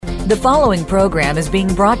The following program is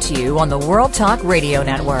being brought to you on the World Talk Radio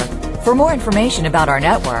Network. For more information about our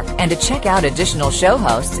network and to check out additional show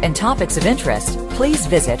hosts and topics of interest, please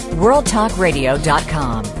visit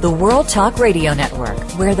worldtalkradio.com. The World Talk Radio Network,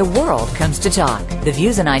 where the world comes to talk. The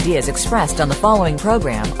views and ideas expressed on the following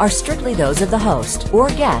program are strictly those of the host or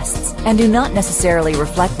guests and do not necessarily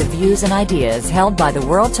reflect the views and ideas held by the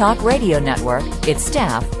World Talk Radio Network, its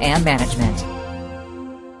staff, and management.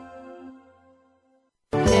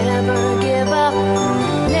 Never give up,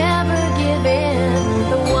 never give in.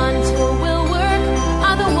 The ones who will work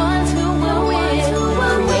are the ones who will win. Create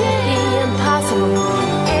the impossible,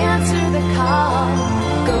 answer the call.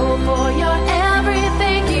 Go for your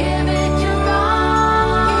everything, give it your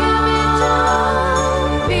all.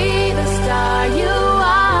 Be the star you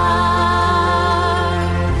are.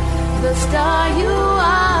 The star you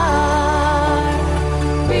are.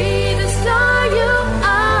 Be the star you are.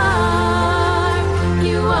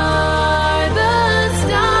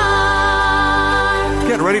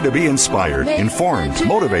 Get ready to be inspired, informed,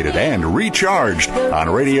 motivated, and recharged on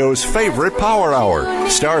radio's favorite power hour,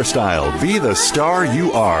 Star Style, Be the Star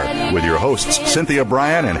You Are, with your hosts Cynthia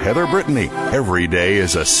Bryan and Heather Brittany. Every day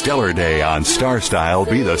is a stellar day on Star Style,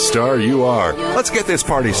 Be the Star You Are. Let's get this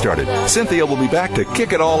party started. Cynthia will be back to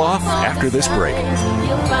kick it all off after this break.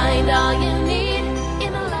 You'll find all you need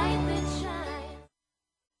in a light that shines.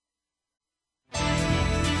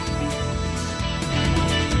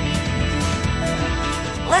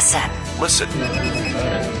 Listen.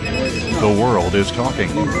 The world is talking.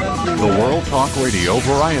 The World Talk Radio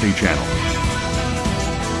Variety Channel.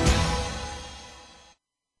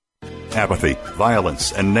 Apathy,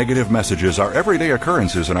 violence, and negative messages are everyday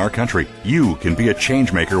occurrences in our country. You can be a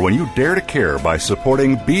change maker when you dare to care by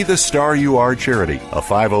supporting Be the Star You Are charity, a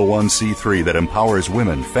 501c3 that empowers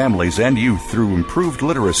women, families, and youth through improved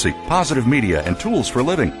literacy, positive media, and tools for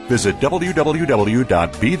living. Visit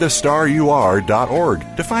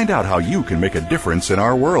www.bethestarur.org to find out how you can make a difference in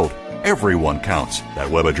our world. Everyone counts. That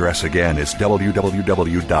web address again is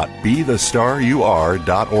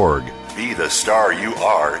www.bethestarur.org.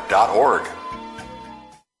 BeTheStarYouAre.org.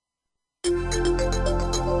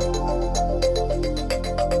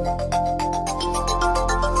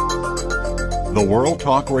 The World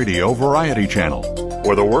Talk Radio Variety Channel,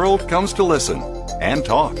 where the world comes to listen and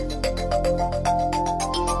talk.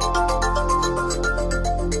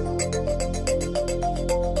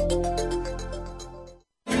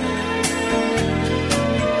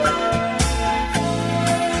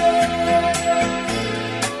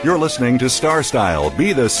 You're listening to Star Style,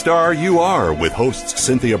 Be the Star You Are, with hosts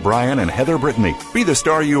Cynthia Bryan and Heather Brittany. Be the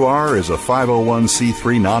Star You Are is a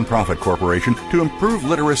 501c3 nonprofit corporation to improve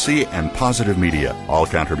literacy and positive media. All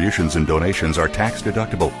contributions and donations are tax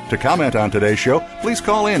deductible. To comment on today's show, please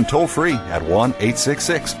call in toll-free at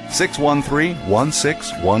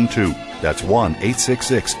 1-866-613-1612. That's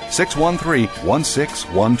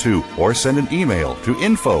 1-866-613-1612. Or send an email to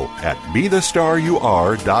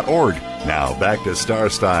info@bethestarur.org. Now back to Star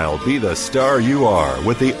Style, Be the Star You Are,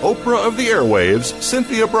 with the Oprah of the airwaves,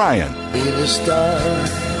 Cynthia Bryan. Be the star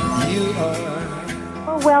you are.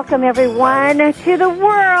 Well, welcome everyone to the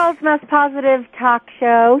world's most positive talk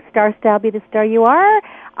show, Star Style, Be the Star You Are.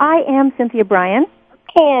 I am Cynthia Bryan.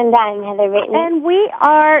 And I'm Heather Brittany. And we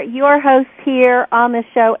are your hosts here on the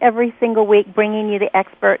show every single week, bringing you the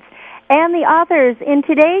experts and the authors. In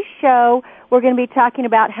today's show, we're going to be talking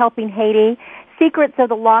about helping Haiti, secrets of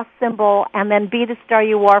the lost symbol, and then Be the Star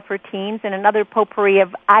You Are for teens, and another potpourri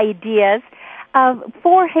of ideas.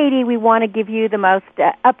 For Haiti, we want to give you the most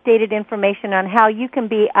updated information on how you can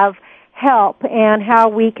be of help and how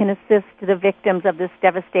we can assist the victims of this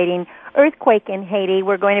devastating earthquake in Haiti.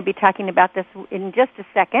 We're going to be talking about this in just a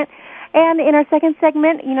second. And in our second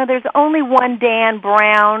segment, there's only one Dan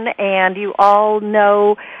Brown, and you all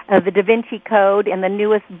know the Da Vinci Code and the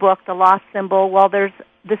newest book, The Lost Symbol. Well, there's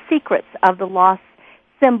the secrets of the lost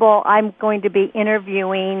symbol. I'm going to be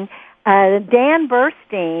interviewing Dan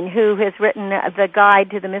Burstein, who has written the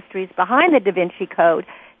guide to the mysteries behind the Da Vinci Code.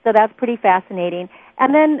 So that's pretty fascinating.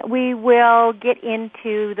 And then we will get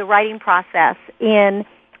into the writing process in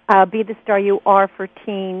Be the Star You Are for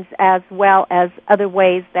teens, as well as other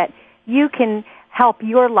ways that you can help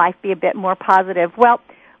your life be a bit more positive. Well,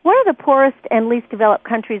 one of the poorest and least developed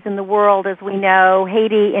countries in the world, as we know,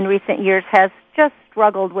 Haiti in recent years has just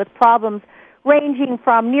struggled with problems ranging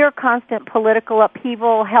from near constant political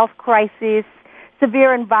upheaval, health crisis,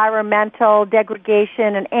 severe environmental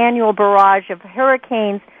degradation, an annual barrage of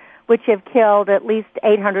hurricanes which have killed at least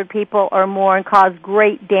 800 people or more and caused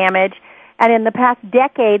great damage. And in the past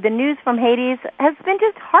decade, the news from Haiti has been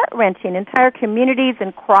just heart-wrenching. Entire communities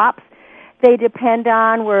and crops they depend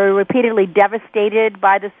on were repeatedly devastated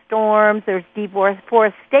by the storms. There's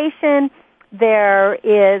deforestation. There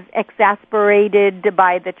is exasperated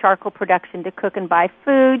by the charcoal production to cook and buy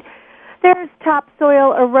food. There's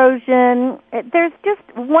topsoil erosion. There's just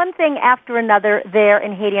one thing after another there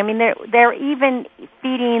in Haiti. I mean, they're even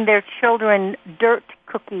feeding their children dirt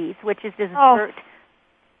cookies, which is just dirt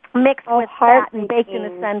mixed with fat and baked in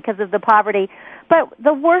the sun because of the poverty. But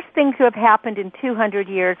the worst thing to have happened in 200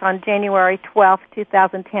 years, on January 12,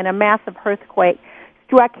 2010, a massive earthquake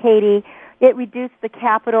struck Haiti. It reduced the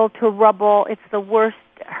capital to rubble. It's the worst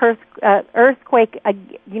earthquake,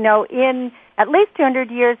 in at least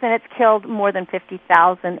 200 years, and it's killed more than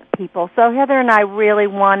 50,000 people. So Heather and I really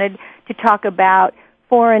wanted to talk about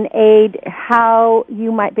foreign aid, how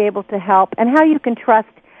you might be able to help, and how you can trust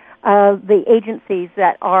the agencies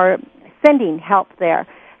that are sending help there.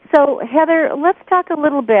 So, Heather, let's talk a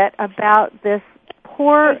little bit about this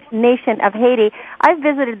poor nation of Haiti. I've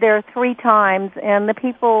visited there 3 times, and the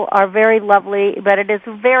people are very lovely, but it is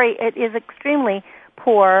extremely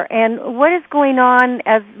poor. And what is going on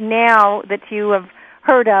as now that you have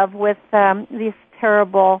heard of with this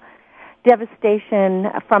terrible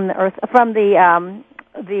devastation from the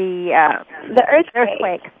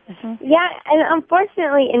earthquake? Mm-hmm. Yeah, and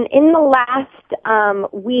unfortunately, in the last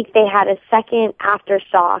week, they had a second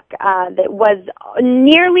aftershock that was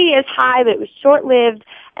nearly as high, but it was short-lived,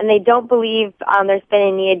 and they don't believe there's been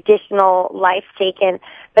any additional life taken.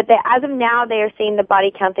 But as of now, they are saying the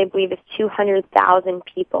body count, they believe, is 200,000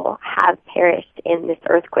 people have perished in this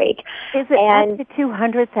earthquake. Is it up to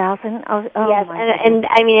 200,000? Oh, yes, my and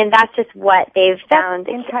I mean, and that's just what they've found.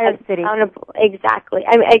 The entire city. Exactly.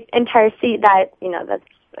 I mean, entire city, that's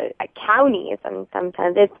a county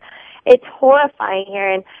sometimes. It's horrifying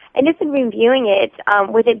here, and just in reviewing it,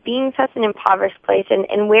 with it being such an impoverished place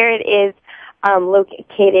and where it is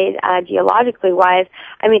located geologically wise,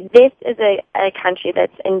 I mean, this is a country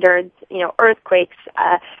that's endured, earthquakes,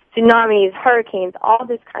 tsunamis, hurricanes, all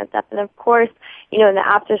this kind of stuff. And of course, in the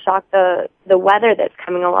aftershock, the weather that's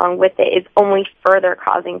coming along with it is only further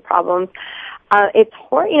causing problems. It's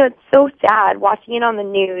it's so sad watching it on the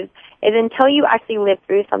news. Is until you actually live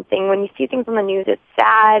through something, when you see things on the news, it's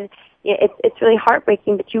sad. It's really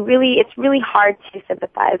heartbreaking, but it's really hard to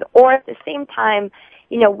sympathize. Or at the same time,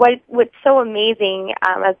 what's so amazing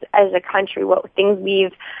as a country, what things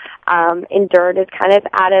we've endured is kind of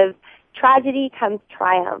out of tragedy comes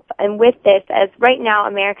triumph. And with this, as right now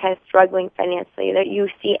America is struggling financially, that you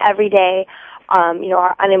see every day,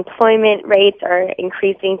 our unemployment rates are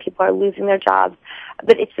increasing, people are losing their jobs,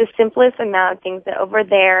 but it's the simplest amount of things that over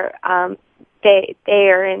there, they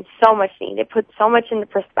are in so much need. It puts so much into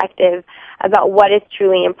perspective about what is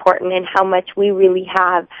truly important and how much we really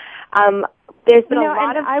have. There's been a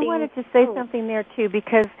lot of I wanted to say something there too,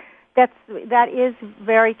 because that is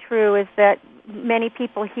very true, is that many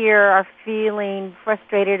people here are feeling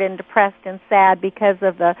frustrated and depressed and sad because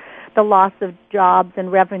of the loss of jobs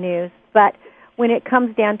and revenues. But when it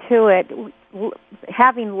comes down to it,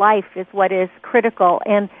 having life is what is critical.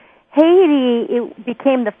 And Haiti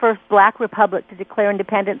became the first black republic to declare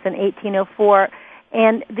independence in 1804.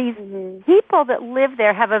 And these people that live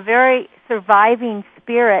there have a very surviving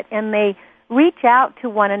spirit, and they reach out to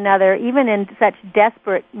one another even in such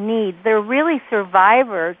desperate needs. They're really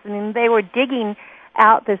survivors. I mean, they were digging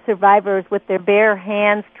out the survivors with their bare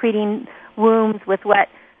hands, treating wounds with what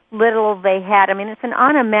little they had. I mean, it's an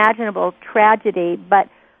unimaginable tragedy, but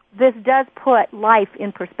this does put life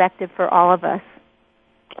in perspective for all of us.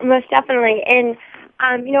 Most definitely. And,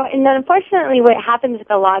 and unfortunately what happens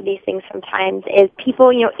with a lot of these things sometimes is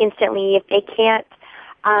people, instantly, if they can't,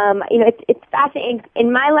 it's fascinating.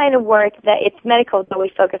 In my line of work, that it's medical, so we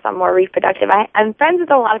focus on more reproductive. I'm friends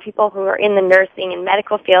with a lot of people who are in the nursing and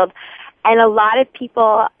medical field, and a lot of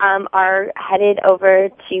people are headed over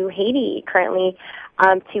to Haiti currently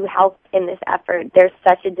to help in this effort. There's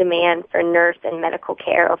such a demand for nurse and medical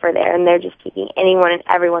care over there, and they're just keeping anyone and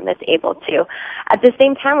everyone that's able to. At the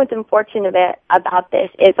same time, what's unfortunate about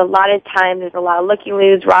this is a lot of times there's a lot of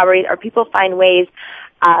looky-loos, robberies, or people find ways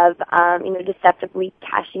of, deceptively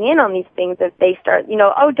cashing in on these things if they start,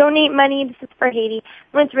 donate money, this is for Haiti,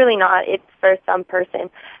 when it's really not, it's for some person.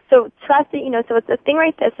 So trust it, so it's the thing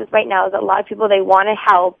right now is a lot of people, they want to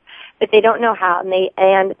help, but they don't know how,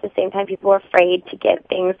 and at the same time, people are afraid to get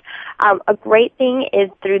things. A great thing is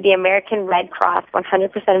through the American Red Cross,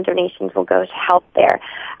 100% of donations will go to help there.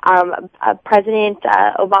 President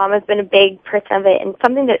Obama has been a big person of it, and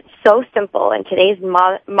something that's so simple in today's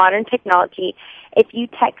modern technology. If you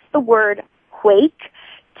text the word quake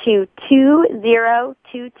to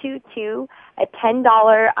 20222, a $10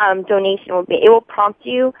 donation it will prompt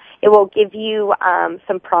you. It will give you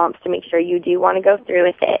some prompts to make sure you do want to go through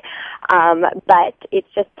with it. But it's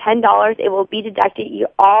just $10. It will be deducted.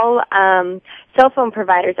 All cell phone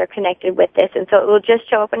providers are connected with this, and so it will just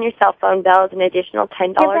show up on your cell phone bill as an additional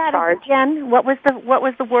 $10 charge. Again, what was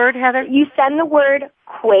the word, Heather? You send the word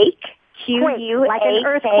Quake, Q-U-A-K-E. like an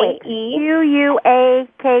earthquake.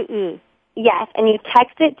 Q-U-A-K-E. Yes, and you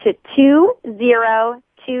text it to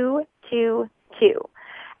 20222.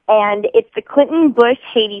 And it's the Clinton Bush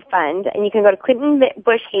Haiti Fund, and you can go to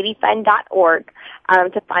clintonbushhaitiFund.org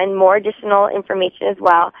to find more additional information as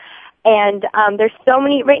well. And there's so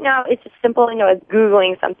many, right now it's as simple, as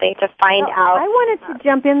Googling something to find out. I wanted to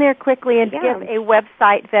jump in there quickly and give a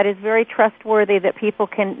website that is very trustworthy that people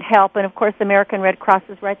can help, and of course the American Red Cross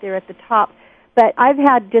is right there at the top. But I've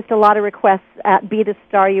had just a lot of requests at Be the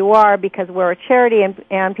Star You Are because we're a charity,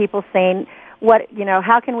 and people saying,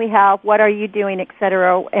 how can we help? What are you doing, et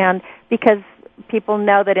cetera? And because people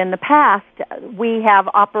know that in the past we have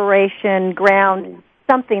Operation Ground,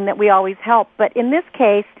 something that we always help. But in this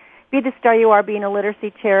case, Be the Star You Are, being a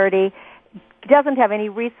literacy charity, doesn't have any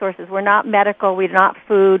resources. We're not medical. We're not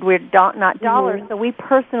food. We're not dollars. So we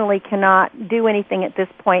personally cannot do anything at this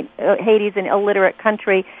point. Haiti's an illiterate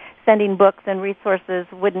country. Sending books and resources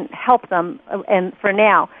wouldn't help them, and for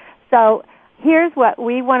now. So here's what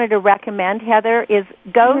we wanted to recommend, Heather, is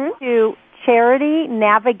go to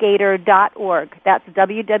charitynavigator.org. That's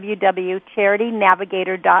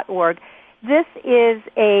www.charitynavigator.org. This is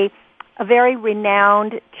a very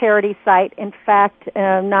renowned charity site. In fact,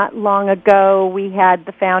 not long ago, we had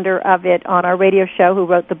the founder of it on our radio show who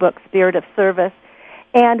wrote the book Spirit of Service.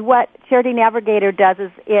 And what Charity Navigator does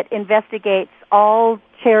is it investigates all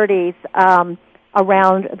charities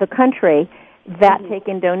around the country that take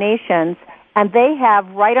in donations, and they have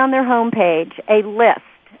right on their homepage a list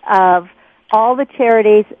of all the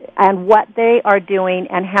charities and what they are doing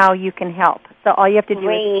and how you can help. So all you have to do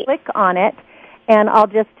is click on it, and I'll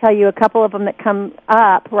just tell you a couple of them that come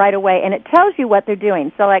up right away, and it tells you what they're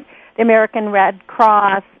doing. So like the American Red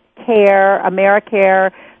Cross, CARE,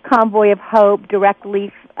 AmeriCare, Convoy of Hope, Direct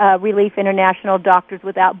Relief International, Doctors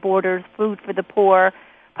Without Borders, Food for the Poor,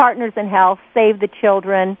 Partners in Health, Save the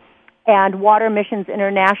Children, and Water Missions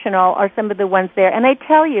International are some of the ones there. And they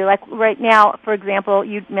tell you, like right now, for example,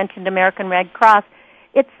 you mentioned American Red Cross,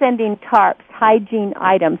 it's sending tarps, hygiene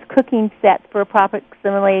items, cooking sets for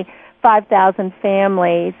approximately 5,000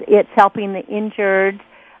 families. It's helping the injured.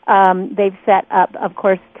 They've set up, of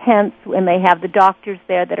course, tents, and they have the doctors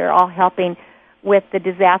there that are all helping with the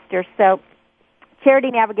disaster. So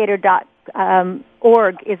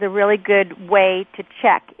charitynavigator.org is a really good way to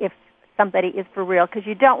check if somebody is for real, because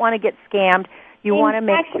you don't want to get scammed. You want to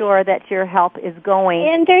make sure that your help is going.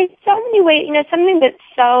 And there's so many ways, something that's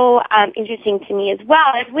so interesting to me as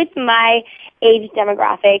well is with my age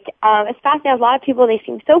demographic, it's fascinating. A lot of people, they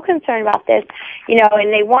seem so concerned about this,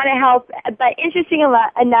 and they want to help. But interesting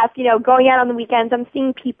enough, going out on the weekends, I'm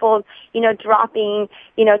seeing people, dropping,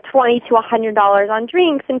 $20 to $100 on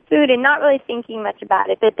drinks and food and not really thinking much about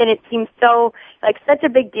it. But then it seems so, like, such a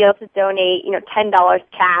big deal to donate, $10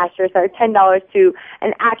 cash or $10 to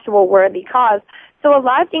an actual worthy cause. So a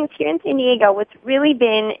lot of things here in San Diego, what's really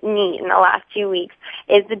been neat in the last 2 weeks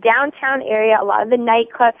is the downtown area, a lot of the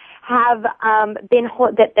nightclubs have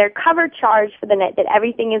that they're cover charged for the night, that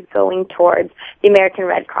everything is going towards the American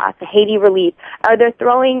Red Cross, the Haiti relief, or they're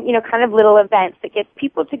throwing, kind of little events that get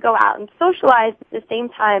people to go out and socialize. At the same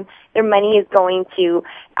time, their money is going to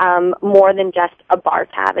more than just a bar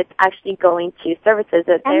tab. It's actually going to services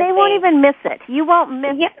that and they won't even miss it. You won't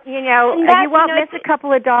miss, you won't miss a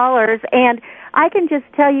couple of dollars. And I can just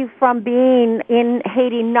tell you from being in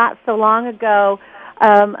Haiti not so long ago,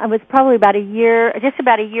 I was probably just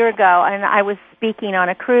about a year ago, and I was speaking on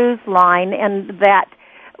a cruise line, and that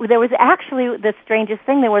there was actually the strangest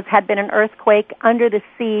thing. Had been an earthquake under the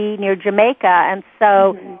sea near Jamaica, and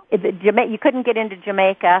so you couldn't get into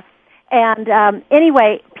Jamaica. And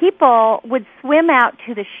anyway, people would swim out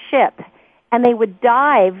to the ship, and they would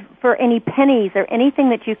dive for any pennies or anything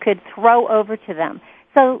that you could throw over to them.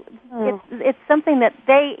 So it's something that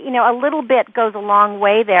they, a little bit goes a long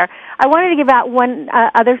way there. I wanted to give out one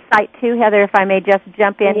other site too, Heather, if I may just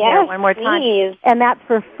jump in here one more time. Please. And that's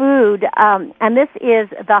for food. And this is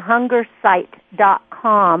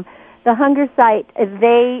thehungersite.com. The Hunger Site,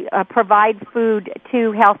 they provide food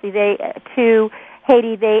to Haiti.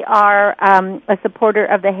 They are a supporter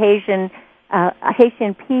of the Haitian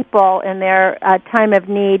people in their time of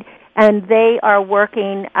need, and they are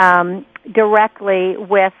working directly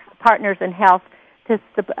with Partners in Health to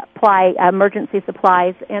supply emergency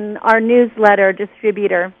supplies. And our newsletter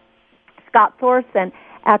distributor, Scott Thorson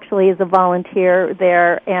actually is a volunteer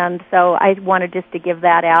there, and so I wanted just to give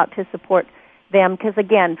that out to support them because,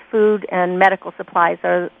 again, food and medical supplies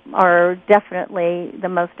are definitely the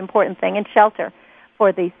most important thing, and shelter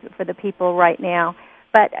for the people right now.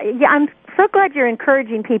 But yeah, I'm so glad you're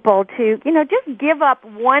encouraging people to, just give up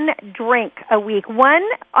one drink a week. One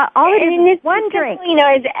drink.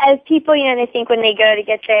 As people, they think when they go to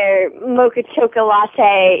get their mocha choca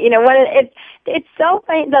latte, it's so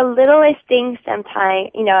funny. The littlest things sometimes,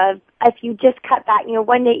 if you just cut back,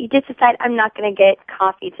 one day you just decide I'm not going to get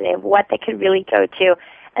coffee today. What that could really go to,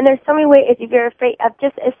 and there's so many ways. If you're afraid of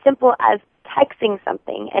just as simple as texting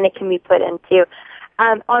something, and it can be put into.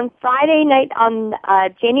 On Friday night, on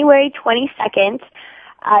January 22nd,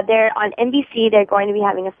 they're on NBC. They're going to be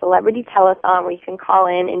having a celebrity telethon where you can call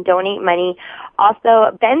in and donate money.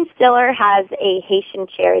 Also, Ben Stiller has a Haitian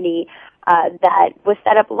charity that was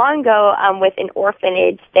set up long ago with an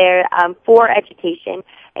orphanage there for education.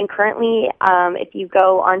 And currently, if you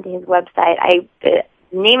go onto his website, the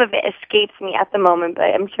name of it escapes me at the moment, but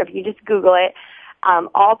I'm sure if you just Google it,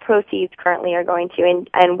 all proceeds currently are going to,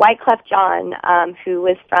 and Wyclef Jean, who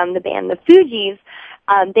was from the band The Fugees,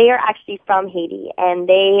 they are actually from Haiti, and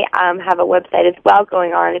they have a website as well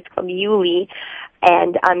going on. It's called Yuli,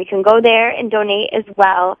 and you can go there and donate as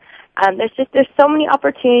well. There's so many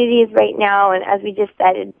opportunities right now, and as we just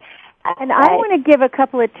said, and I want to give a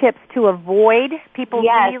couple of tips to avoid. People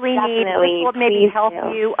really definitely. need, this will maybe help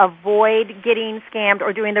you avoid getting scammed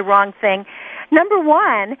or doing the wrong thing. Number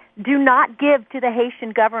one, do not give to the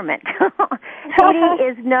Haitian government. Haiti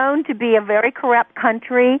is known to be a very corrupt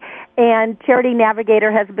country, and Charity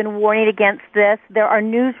Navigator has been warning against this. There are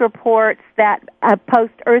news reports that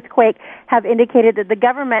post-earthquake have indicated that the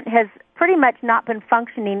government has pretty much not been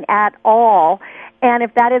functioning at all. And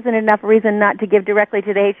if that isn't enough reason not to give directly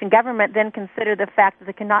to the Haitian government, then consider the fact that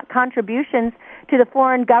the contributions to the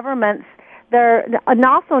foreign governments, they're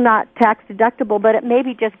also not tax deductible, but it may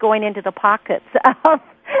be just going into the pockets of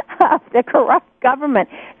the corrupt government,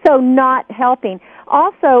 so not helping.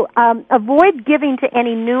 Also, avoid giving to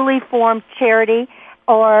any newly formed charity,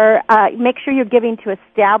 or make sure you're giving to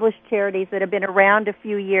established charities that have been around a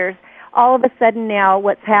few years. All of a sudden now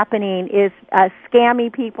what's happening is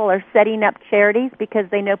scammy people are setting up charities because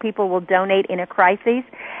they know people will donate in a crisis,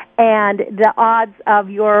 and the odds of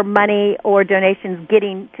your money or donations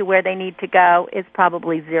getting to where they need to go is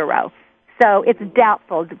probably zero. So it's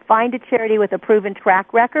doubtful. Find a charity with a proven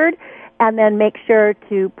track record and then make sure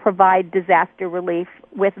to provide disaster relief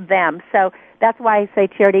with them. So that's why I say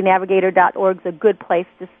charitynavigator.org is a good place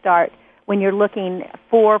to start when you're looking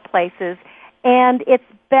for places. And it's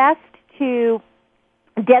best to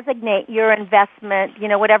designate your investment,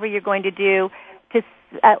 whatever you're going to do, to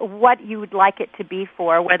what you would like it to be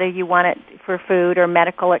for, whether you want it for food or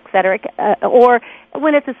medical, et cetera, or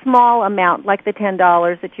when it's a small amount, like the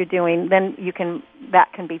 $10 that you're doing, then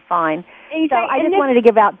that can be fine. So I just wanted to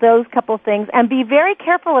give out those couple of things, and be very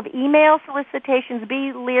careful of email solicitations.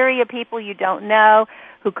 Be leery of people you don't know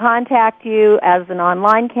who contact you as an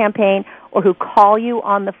online campaign or who call you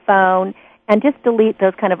on the phone. And just delete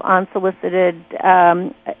those kind of unsolicited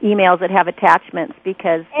emails that have attachments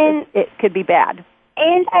because it could be bad.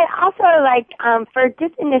 And I also like, for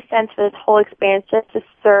just in a sense for this whole experience, just to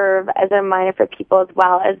serve as a reminder for people as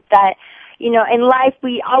well, is that, in life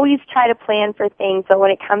we always try to plan for things, but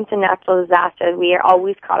when it comes to natural disasters, we are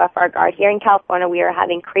always caught off our guard. Here in California, we are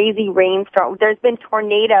having crazy rainstorms. There's been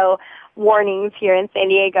tornado warnings here in San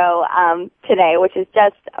Diego today, which is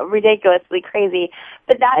just ridiculously crazy.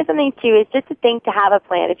 But that is something, too, is just a thing to have a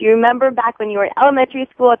plan. If you remember back when you were in elementary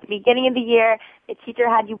school at the beginning of the year, the teacher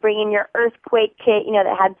had you bring in your earthquake kit,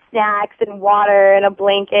 that had snacks and water and a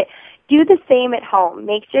blanket. Do the same at home.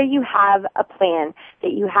 Make sure you have a plan,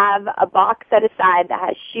 that you have a box set aside that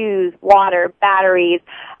has shoes, water, batteries,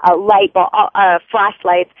 light bulb,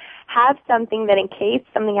 flashlights. Have something that in case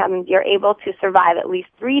something happens, you're able to survive at least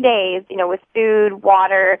 3 days, with food,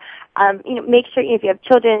 water. Make sure if you have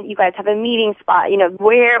children, you guys have a meeting spot.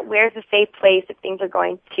 Where's a safe place if things are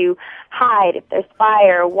going to hide, if there's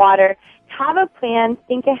fire, water. Have a plan.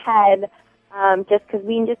 Think ahead. Just because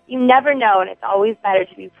you never know, and it's always better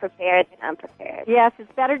to be prepared than unprepared. Yes,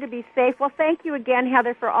 it's better to be safe. Well, thank you again,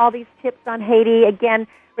 Heather, for all these tips on Haiti. Again,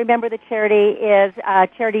 remember the charity is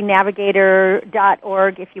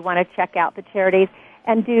charitynavigator.org if you want to check out the charities.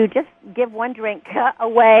 And just give one drink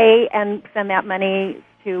away and send that money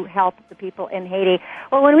to help the people in Haiti.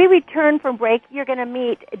 Well, when we return from break, you're going to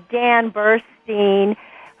meet Dan Burstein,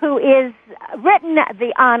 who is written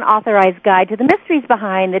the Unauthorized Guide to the Mysteries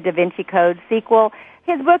Behind the Da Vinci Code sequel.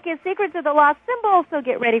 His book is Secrets of the Lost Symbol, so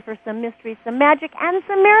get ready for some mystery, some magic, and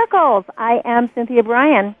some miracles. I am Cynthia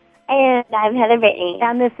Bryan. And I'm Heather Brittany.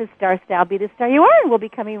 And this is Star Style, Be the Star You Are, and we'll be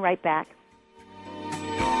coming right back.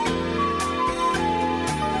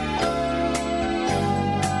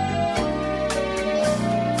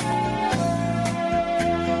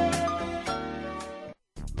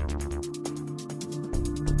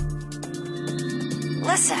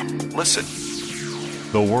 Listen.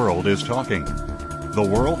 The world is talking. The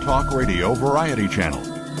World Talk Radio Variety Channel.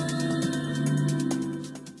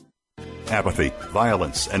 Apathy,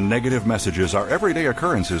 violence, and negative messages are everyday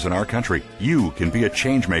occurrences in our country. You can be a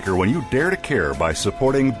changemaker when you dare to care by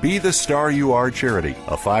supporting Be the Star You Are charity,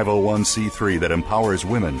 a 501c3 that empowers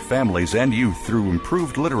women, families, and youth through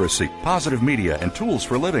improved literacy, positive media, and tools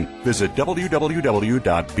for living. Visit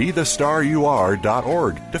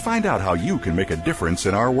www.bethestarur.org to find out how you can make a difference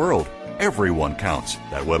in our world. Everyone counts.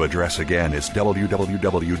 That web address again is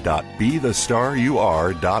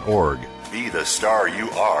www.bethestarur.org.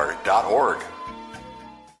 BeTheStarYouAre.org.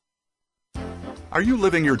 Are you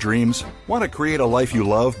living your dreams? Want to create a life you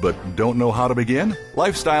love but don't know how to begin?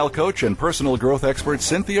 Lifestyle coach and personal growth expert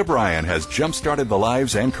Cynthia Bryan has jump-started the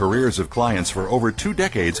lives and careers of clients for over 2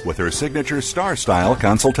 decades with her signature Star Style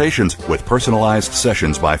consultations with personalized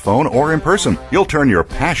sessions by phone or in person. You'll turn your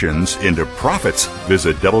passions into profits.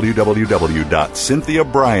 Visit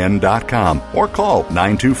www.cynthiabryan.com or call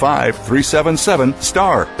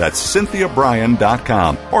 925-377-STAR. That's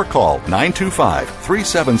cynthiabryan.com or call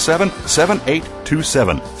 925-377-7827.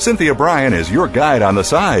 Cynthia Bryan is your guide on the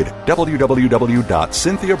side.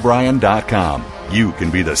 www.cynthiabryan.com. You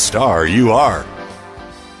can be the star you are.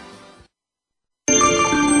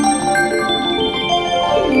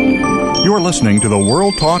 You're listening to the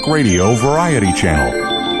World Talk Radio Variety Channel.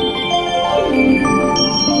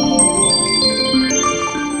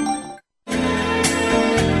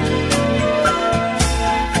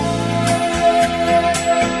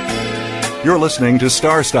 You're listening to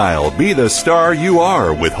Star Style, Be the Star You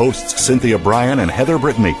Are, with hosts Cynthia Bryan and Heather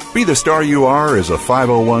Brittany. Be the Star You Are is a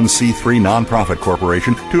 501c3 nonprofit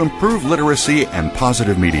corporation to improve literacy and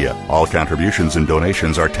positive media. All contributions and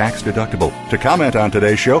donations are tax deductible. To comment on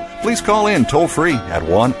today's show, please call in toll-free at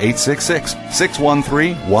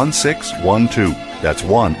 1-866-613-1612. That's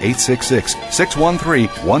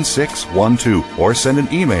 1-866-613-1612. Or send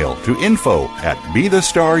an email to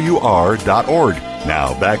info@bethestarur.org.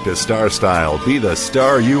 Now back to Star Style, Be the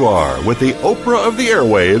Star You Are, with the Oprah of the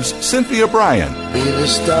airwaves, Cynthia Bryan. Be the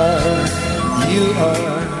star you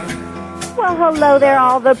are. Well, hello there,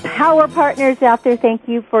 all the power partners out there. Thank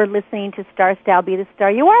you for listening to Star Style, Be the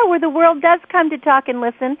Star You Are, where the world does come to talk and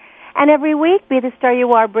listen. And every week, Be the Star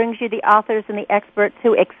You Are brings you the authors and the experts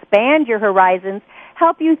who expand your horizons,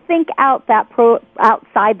 help you think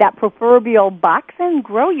outside that proverbial box, and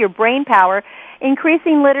grow your brain power.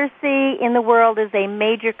 Increasing literacy in the world is a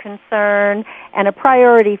major concern and a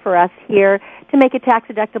priority for us here. To make a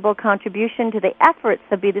tax-deductible contribution to the efforts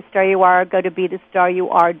of Be the Star You Are, go to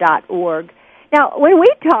BeTheStarYouAre.org. Now, when we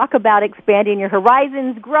talk about expanding your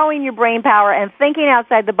horizons, growing your brain power, and thinking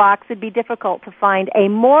outside the box, it'd be difficult to find a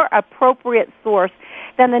more appropriate source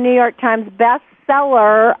than the New York Times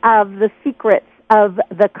bestseller of The Secrets of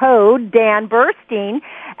the Code, Dan Burstein.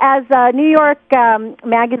 As New York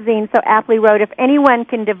Magazine so aptly wrote, if anyone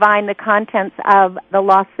can divine the contents of the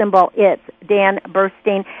lost symbol, it's Dan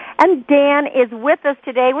Burstein. And Dan is with us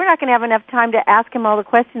today. We're not going to have enough time to ask him all the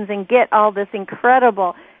questions and get all this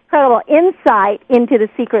incredible insight into the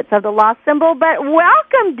secrets of the lost symbol. But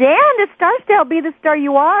welcome, Dan, to Star Style, Be the Star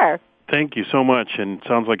You Are. Thank you so much, and it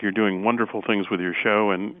sounds like you're doing wonderful things with your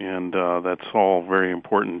show, and that's all very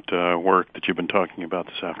important work that you've been talking about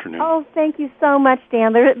this afternoon. Oh, thank you so much,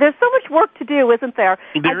 Dan. There's so much work to do, isn't there?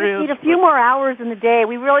 I just need a few more hours in the day.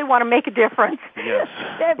 We really want to make a difference. Yes,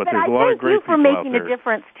 but there's I a lot of great people out there. Thank you for making a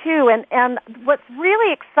difference, too. And what's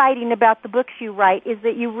really exciting about the books you write is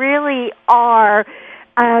that you really are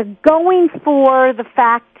going for the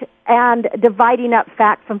fact and dividing up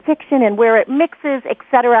fact from fiction and where it mixes,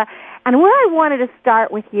 etc. And where I wanted to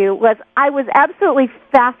start with you was I was absolutely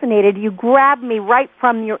fascinated. You grabbed me right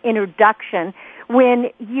from your introduction when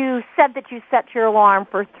you said that you set your alarm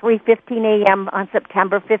for 3:15 a.m. on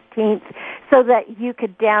September 15th so that you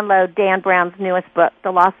could download Dan Brown's newest book, The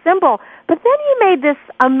Lost Symbol. But then you made this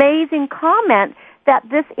amazing comment that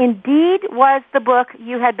this indeed was the book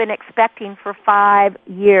you had been expecting for 5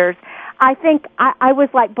 years. I think I was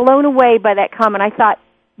like blown away by that comment. I thought,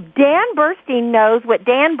 Dan Burstein knows what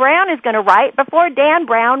Dan Brown is going to write before Dan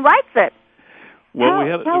Brown writes it. Well,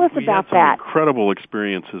 tell us about some that. Incredible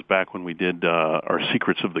experiences back when we did our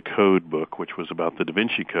Secrets of the Code book, which was about the Da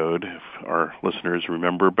Vinci Code. If our listeners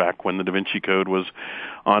remember, back when the Da Vinci Code was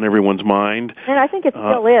on everyone's mind, and I think it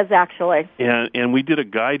still is, actually. And we did a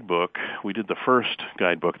guidebook. We did the first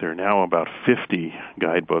guidebook. There are now about 50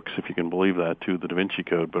 guidebooks, if you can believe that, to the Da Vinci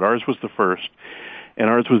Code. But ours was the first, and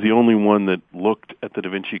ours was the only one that looked at the Da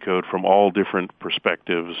Vinci Code from all different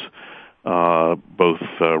perspectives. Both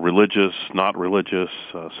religious, not religious,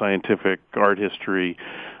 scientific, art history,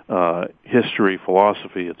 history,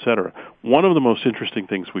 philosophy, etc. One of the most interesting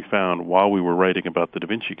things we found while we were writing about the Da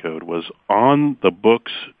Vinci Code was on the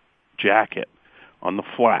book's jacket, on the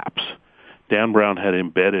flaps, Dan Brown had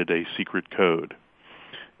embedded a secret code.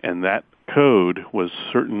 And that code was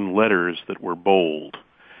certain letters that were bold.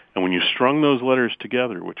 And when you strung those letters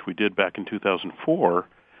together, which we did back in 2004,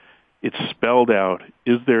 it spelled out,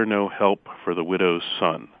 "Is there no help for the widow's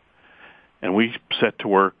son?" And we set to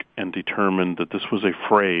work and determined that this was a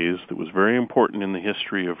phrase that was very important in the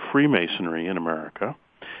history of Freemasonry in America.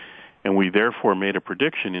 And we therefore made a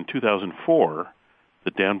prediction in 2004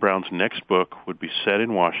 that Dan Brown's next book would be set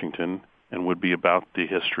in Washington and would be about the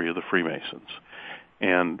history of the Freemasons.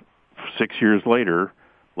 And 6 years later,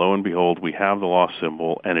 lo and behold, we have the lost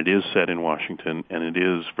symbol, and it is set in Washington, and it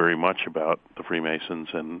is very much about the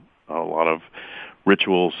Freemasons and a lot of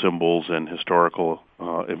rituals, symbols, and historical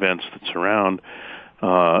events that surround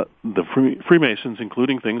the Freemasons,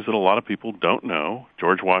 including things that a lot of people don't know.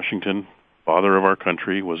 George Washington, father of our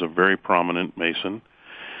country, was a very prominent Mason.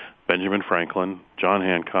 Benjamin Franklin, John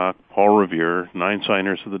Hancock, Paul Revere, 9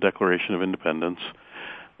 signers of the Declaration of Independence.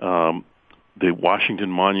 The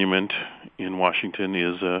Washington Monument in Washington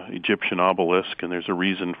is an Egyptian obelisk, and there's a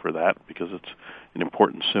reason for that because it's an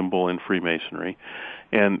important symbol in Freemasonry.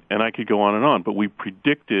 And I could go on, but we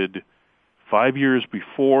predicted 5 years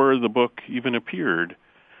before the book even appeared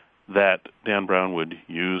that Dan Brown would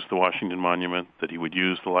use the Washington Monument, that he would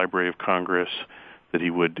use the Library of Congress, that he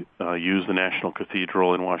would use the National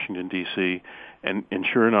Cathedral in Washington, D.C., and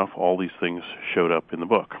sure enough, all these things showed up in the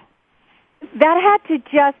book. That had to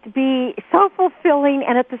just be so fulfilling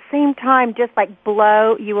and at the same time just like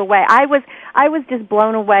blow you away. I was just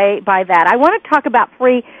blown away by that. I want to talk about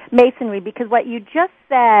Freemasonry because what you just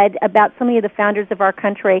said about so many of the founders of our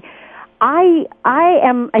country, I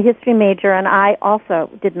am a history major and I also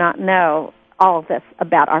did not know all of this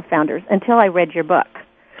about our founders until I read your book.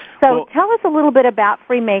 So tell us a little bit about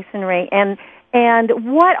Freemasonry and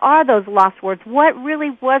what are those lost words? What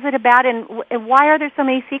really was it about, and why are there so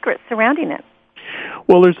many secrets surrounding it?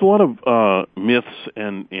 Well, there's a lot of myths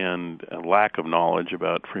and a lack of knowledge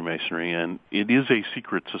about Freemasonry, and it is a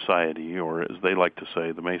secret society, or as they like to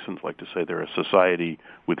say, the Masons like to say, they're a society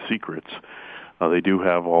with secrets. They do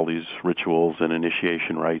have all these rituals and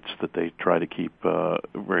initiation rites that they try to keep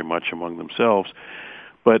very much among themselves.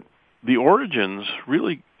 But the origins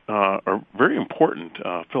really are very important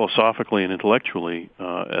philosophically and intellectually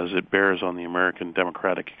as it bears on the American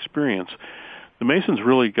democratic experience. The Masons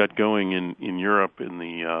really got going in Europe in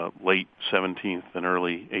the late 17th and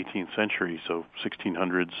early 18th century, so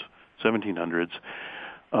 1600s, 1700s,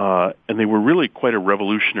 and they were really quite a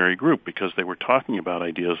revolutionary group because they were talking about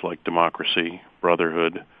ideas like democracy,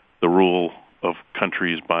 brotherhood, the rule of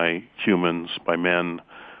countries by humans, by men,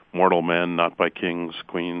 mortal men, not by kings,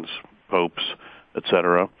 queens, popes,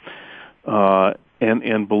 etc.,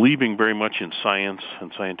 and believing very much in science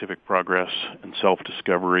and scientific progress and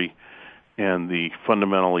self-discovery and the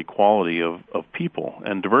fundamental equality of people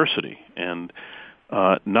and diversity, and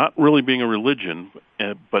not really being a religion,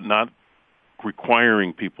 but not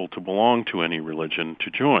requiring people to belong to any religion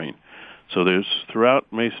to join. So throughout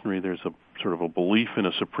Masonry, there's a sort of a belief in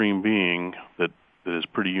a supreme being that is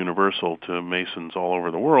pretty universal to Masons all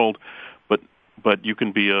over the world, but you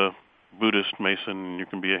can be a Buddhist Mason, you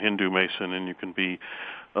can be a Hindu Mason, and you can be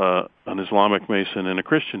an Islamic Mason and a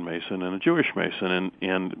Christian Mason and a Jewish Mason.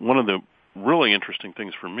 And one of the really interesting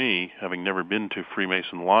things for me, having never been to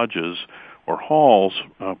Freemason lodges or halls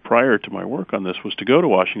prior to my work on this, was to go to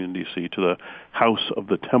Washington, D.C., to the House of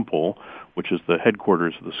the Temple, which is the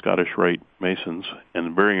headquarters of the Scottish Rite Masons,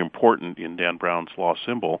 and very important in Dan Brown's Lost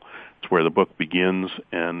Symbol. It's where the book begins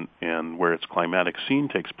and where its climatic scene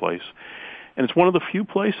takes place. And it's one of the few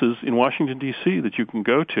places in Washington, D.C. that you can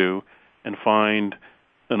go to and find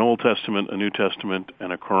an Old Testament, a New Testament,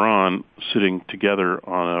 and a Quran sitting together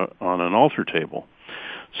on an altar table.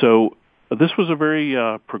 So this was a very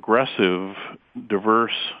progressive,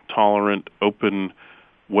 diverse, tolerant, open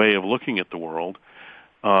way of looking at the world,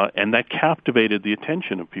 and that captivated the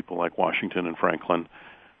attention of people like Washington and Franklin.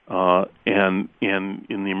 And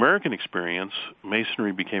in the American experience,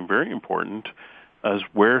 Masonry became very important as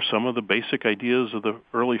where some of the basic ideas of the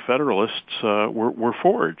early Federalists were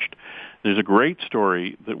forged. There's a great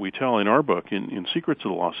story that we tell in our book, in Secrets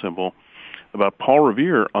of the Lost Symbol, about Paul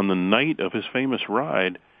Revere on the night of his famous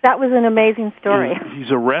ride. That was an amazing story.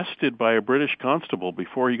 He's arrested by a British constable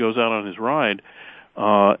before he goes out on his ride,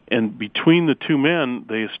 and between the two men,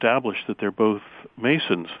 they establish that they're both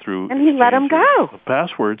Masons through and he let him go.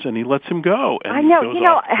 Passwords, and he lets him go. And I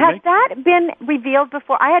know. Has that been revealed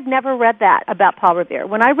before? I had never read that about Paul Revere.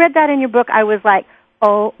 When I read that in your book, I was like,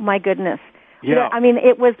 oh my goodness. Yeah. I mean,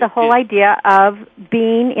 it was the whole idea of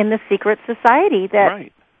being in the secret society that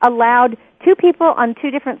allowed two people on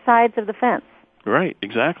two different sides of the fence. Right,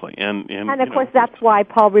 exactly. And of course, that's why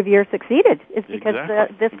Paul Revere succeeded, is because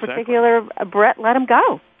this particular Brett let him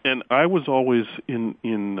go. And I was always in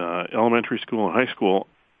elementary school and high school,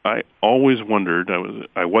 I always wondered,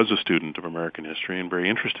 I was a student of American history and very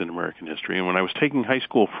interested in American history, and when I was taking high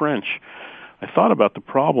school French, I thought about the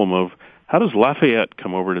problem of how does Lafayette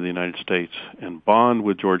come over to the United States and bond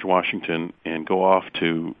with George Washington and go off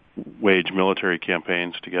to wage military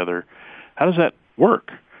campaigns together? How does that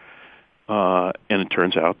work? And it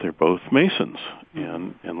turns out they're both Masons,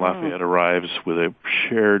 and Lafayette arrives with a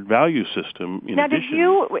shared value system. Now, did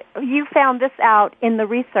you found this out in the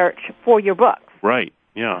research for your book? Right.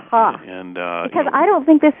 Yeah. And because I don't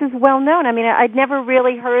think this is well known. I mean, I'd never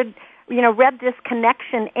really read this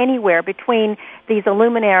connection anywhere between these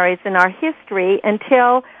luminaries in our history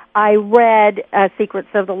until I read Secrets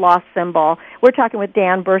of the Lost Symbol. We're talking with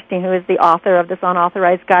Dan Burstein, who is the author of this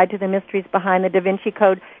Unauthorized Guide to the Mysteries Behind the Da Vinci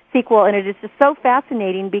Code sequel, and it is just so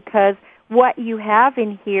fascinating because what you have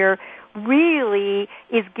in here really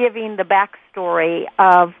is giving the backstory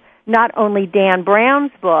of not only Dan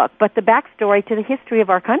Brown's book, but the backstory to the history of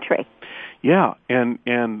our country. Yeah,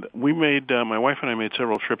 and we made, my wife and I made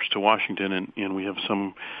several trips to Washington, and we have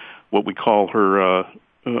some, what we call her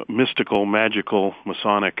mystical, magical,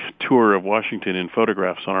 Masonic tour of Washington in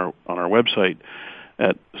photographs on our website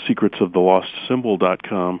at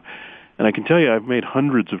secretsoftheLostSymbol.com. And I can tell you I've made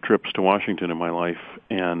hundreds of trips to Washington in my life,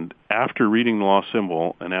 and after reading The Lost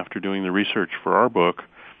Symbol and after doing the research for our book,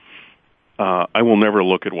 I will never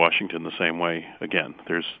look at Washington the same way again.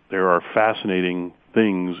 There are fascinating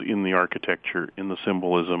things in the architecture, in the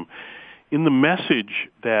symbolism, in the message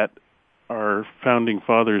that our founding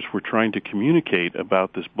fathers were trying to communicate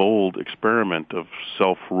about this bold experiment of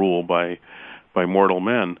self-rule by mortal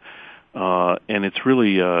men. And it's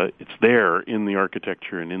really it's there in the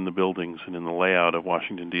architecture and in the buildings and in the layout of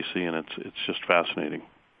Washington, D.C., and it's just fascinating.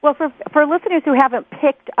 Well, for listeners who haven't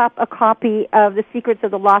picked up a copy of The Secrets of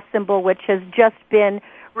the Lost Symbol, which has just been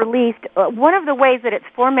released, one of the ways that it's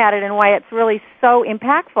formatted and why it's really so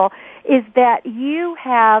impactful is that you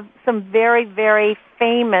have some very, very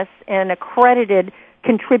famous and accredited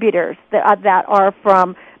contributors that are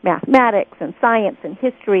from mathematics and science and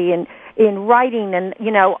history and in writing and,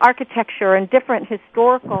 architecture and different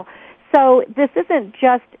historical. So this isn't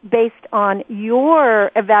just based on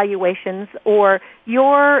your evaluations or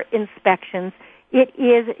your inspections.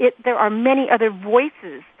 There are many other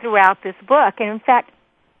voices throughout this book. And in fact,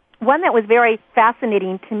 one that was very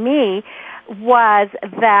fascinating to me was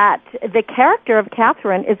that the character of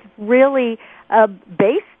Catherine is really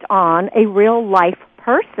based on a real life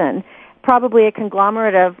person, probably a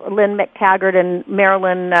conglomerate of Lynn McTaggart and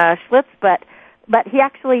Marilyn Schlitz, but he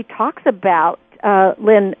actually talks about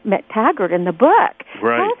Lynn McTaggart in the book.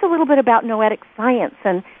 Right. Tell us a little bit about noetic science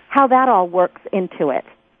and how that all works into it.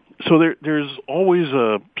 So there's always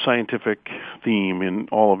a scientific theme in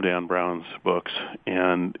all of Dan Brown's books,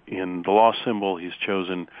 and in The Lost Symbol, he's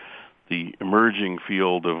chosen the emerging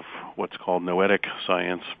field of what's called noetic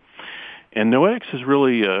science. And noetics is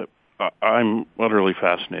really, I'm utterly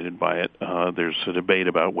fascinated by it. There's a debate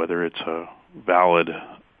about whether it's a valid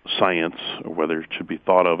science or whether it should be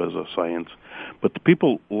thought of as a science. But the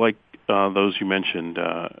people like those you mentioned,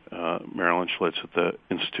 Marilyn Schlitz at the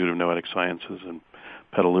Institute of Noetic Sciences in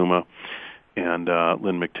Petaluma, and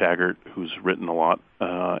Lynn McTaggart, who's written a lot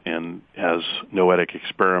and has noetic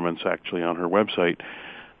experiments actually on her website,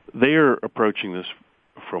 they are approaching this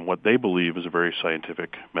from what they believe is a very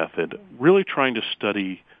scientific method, really trying to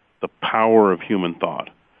study the power of human thought.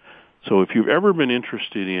 So if you've ever been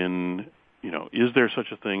interested in, is there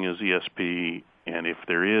such a thing as ESP, and if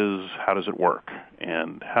there is, how does it work,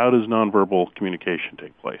 and how does nonverbal communication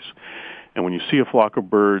take place? And when you see a flock of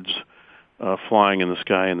birds flying in the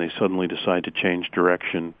sky and they suddenly decide to change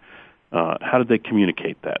direction, how did they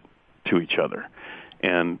communicate that to each other?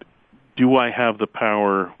 And do I have the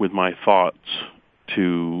power with my thoughts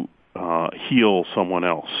to heal someone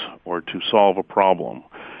else or to solve a problem?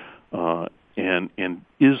 and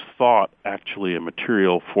is thought actually a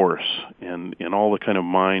material force, and all the kind of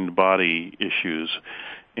mind-body issues,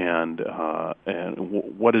 and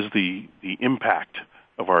what is the impact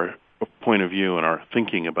of our point of view and our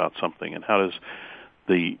thinking about something, and how does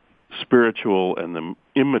the spiritual and the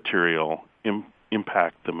immaterial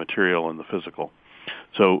impact the material and the physical.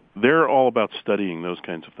 So they're all about studying those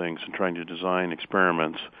kinds of things and trying to design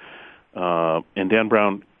experiments. And Dan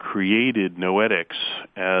Brown created noetics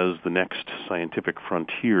as the next scientific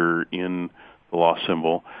frontier in the lost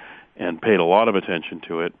symbol and paid a lot of attention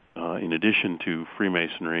to it, in addition to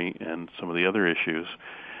Freemasonry and some of the other issues.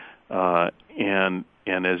 And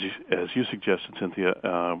as you suggested, Cynthia,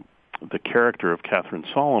 the character of Catherine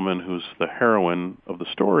Solomon, who's the heroine of the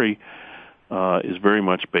story, is very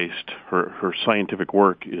much based. Her scientific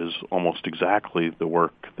work is almost exactly the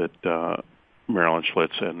work that Marilyn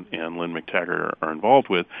Schlitz and Lynn McTaggart are involved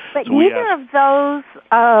with. But so neither of those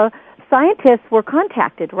scientists were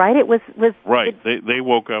contacted, right? It was right. They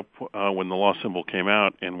woke up when the lost symbol came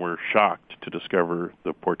out and were shocked to discover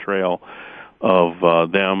the portrayal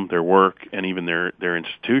of them, their work, and even their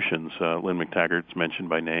institutions. Lynn McTaggart's mentioned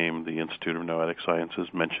by name. The Institute of Noetic Sciences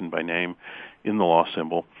mentioned by name in the lost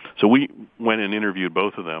symbol. So we went and interviewed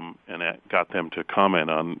both of them and got them to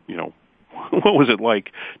comment on, what was it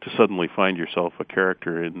like to suddenly find yourself a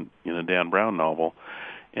character in a Dan Brown novel,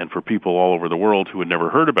 and for people all over the world who had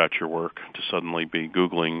never heard about your work to suddenly be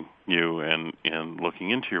Googling you and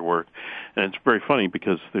looking into your work. And it's very funny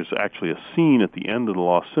because there's actually a scene at the end of the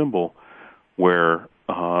lost symbol where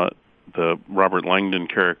the Robert Langdon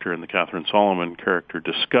character and the Catherine Solomon character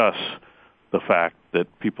discuss the fact that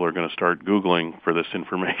people are going to start Googling for this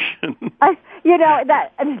information.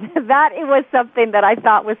 That it was something that I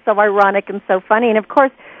thought was so ironic and so funny. And of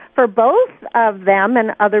course, for both of them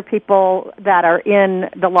and other people that are in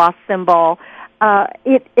the lost symbol,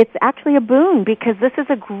 it's actually a boon because this is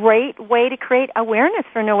a great way to create awareness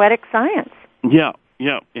for noetic science. Yeah.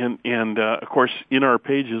 Yeah, and of course, in our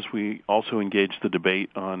pages, we also engage the debate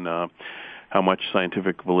on how much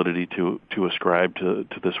scientific validity to ascribe to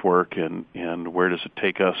this work, and where does it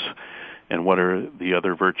take us, and what are the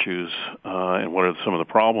other virtues, and what are some of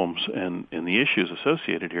the problems and the issues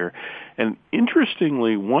associated here. And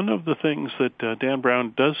interestingly, one of the things that Dan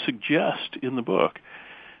Brown does suggest in the book,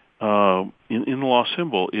 in the lost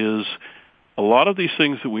symbol, is a lot of these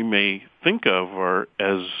things that we may think of are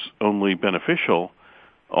as only beneficial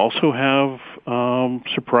also have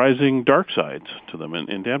surprising dark sides to them,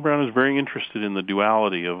 and Dan Brown is very interested in the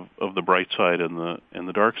duality of the bright side and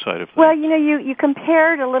the dark side of things. Well, you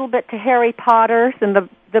compared a little bit to Harry Potter's and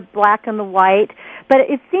the black and the white, but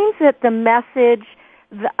it seems that the message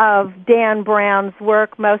of Dan Brown's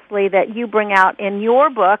work, mostly that you bring out in your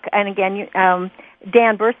book, and again,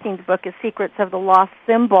 Dan Burstein's book is Secrets of the Lost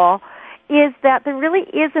Symbol, is that there really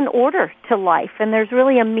is an order to life, and there's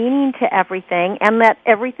really a meaning to everything, and that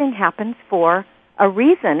everything happens for a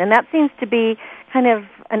reason. And that seems to be kind of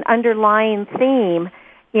an underlying theme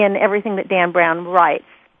in everything that Dan Brown writes.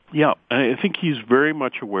 Yeah, I think he's very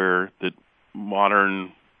much aware that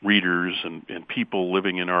modern readers and people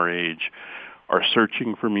living in our age are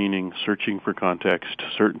searching for meaning, searching for context,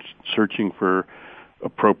 searching for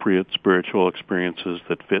appropriate spiritual experiences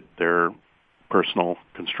that fit their personal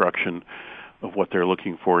construction of what they're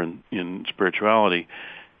looking for in spirituality.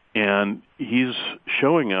 And he's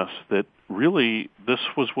showing us that really this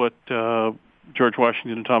was what George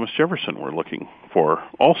Washington and Thomas Jefferson were looking for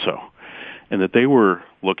also, and that they were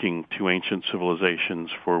looking to ancient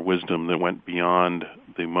civilizations for wisdom that went beyond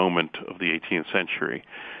the moment of the 18th century.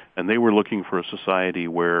 And they were looking for a society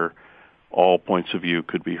where all points of view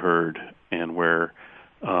could be heard, and where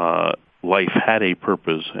life had a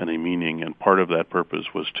purpose and a meaning, and part of that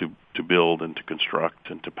purpose was to build and to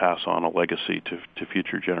construct and to pass on a legacy to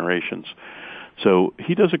future generations. So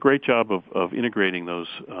he does a great job of integrating those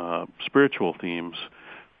spiritual themes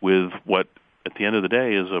with what, at the end of the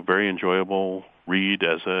day, is a very enjoyable read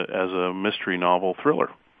as a mystery novel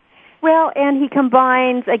thriller. Well, and he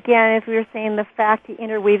combines, again, as we were saying, the fact, he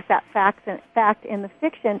interweaves that fact in the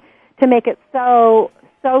fiction to make it so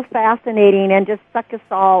fascinating and just suck us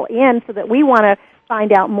all in, so that we want to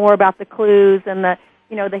find out more about the clues and the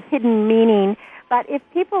hidden meaning. But if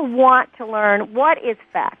people want to learn what is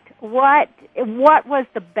fact, what was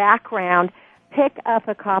the background, pick up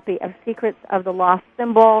a copy of Secrets of the Lost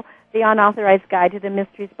Symbol, The Unauthorized Guide to the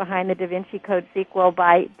Mysteries Behind the Da Vinci Code sequel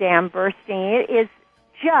by Dan Burstein. It is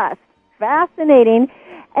just fascinating.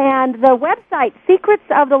 And the website,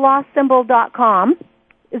 secretsoftheLostSymbol.com.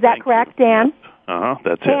 Is that correct, Dan?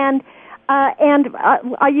 That's it. And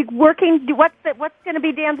are you working? What's going to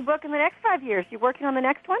be Dan's book in the next 5 years? You working on the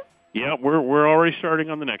next one? Yeah, we're already starting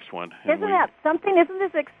on the next one. Isn't that something? Isn't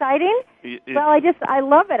this exciting? Well, I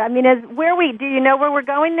love it. I mean, do you know where we're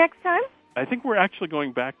going next time? I think we're actually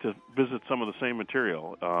going back to visit some of the same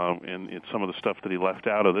material, and it's some of the stuff that he left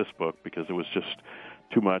out of this book because it was just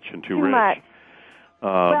too much and too rich. Much.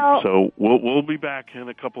 So we'll be back in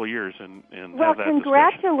a couple of years and have that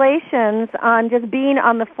congratulations on just being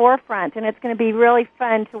on the forefront, and it's going to be really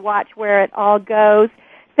fun to watch where it all goes.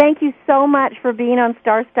 Thank you so much for being on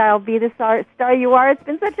Star Style, Be the Star You Are. It's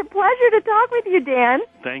been such a pleasure to talk with you, Dan.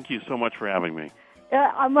 Thank you so much for having me.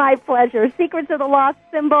 My pleasure. Secrets of the Lost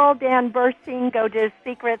Symbol, Dan Burstein. Go to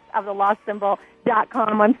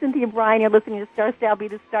secretsofTheLostSymbol.com. I'm Cynthia Bryan. You're listening to Star Style, Be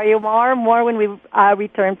the Star You Are. More when we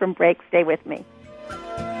return from break. Stay with me.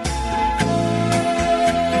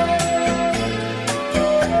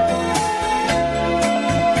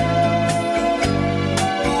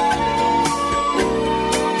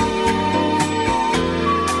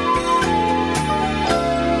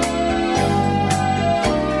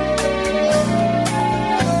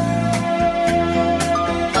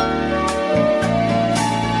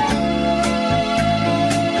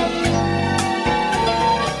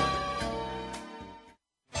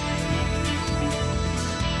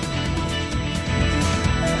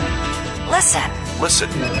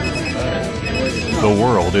 Listen. The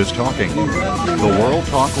world is talking. The World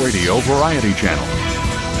Talk Radio Variety Channel.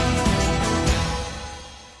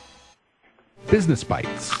 Business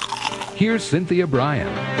Bites. Here's Cynthia Bryan.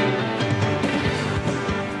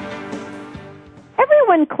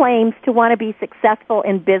 Everyone claims to want to be successful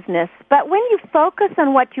in business, but when you focus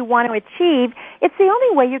on what you want to achieve, it's the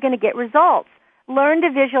only way you're going to get results. Learn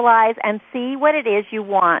to visualize and see what it is you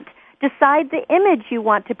want. Decide the image you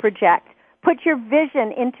want to project. Put your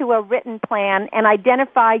vision into a written plan and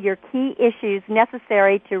identify your key issues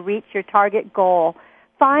necessary to reach your target goal.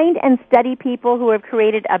 Find and study people who have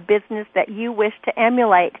created a business that you wish to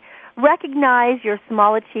emulate. Recognize your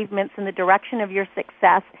small achievements in the direction of your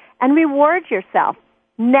success and reward yourself.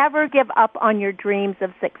 Never give up on your dreams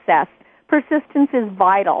of success. Persistence is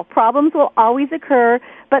vital. Problems will always occur,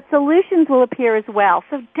 but solutions will appear as well.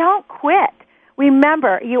 So don't quit.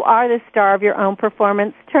 Remember, you are the star of your own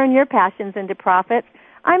performance. Turn your passions into profits.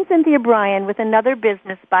 I'm Cynthia Bryan with another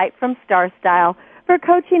Business Bite from Star Style. For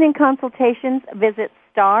coaching and consultations, visit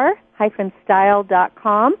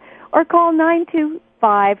star-style.com or call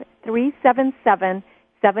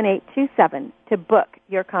 925-377-7827 to book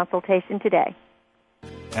your consultation today.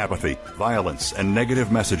 Apathy, violence, and negative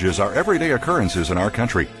messages are everyday occurrences in our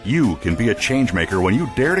country. You can be a changemaker when you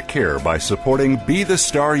dare to care by supporting Be the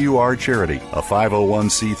Star You Are charity, a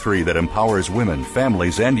 501c3 that empowers women,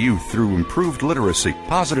 families, and youth through improved literacy,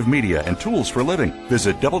 positive media, and tools for living.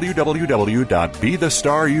 Visit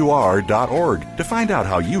www.BeTheStarYouAre.org to find out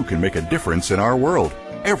how you can make a difference in our world.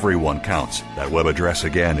 Everyone counts. That web address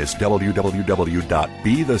again is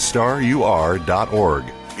www.BeTheStarYouAre.org.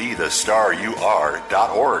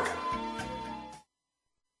 BeTheStarYouAre.org.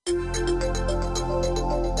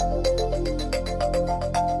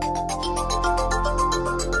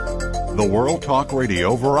 The World Talk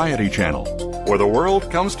Radio Variety Channel, where the world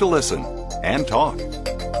comes to listen and talk.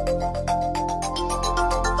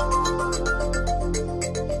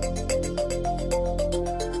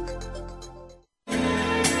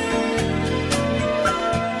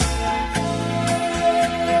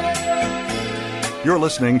 You're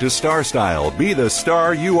listening to Star Style, Be the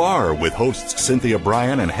Star You Are, with hosts Cynthia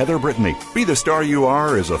Bryan and Heather Brittany. Be the Star You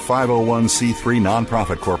Are is a 501c3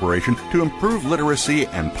 nonprofit corporation to improve literacy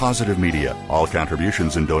and positive media. All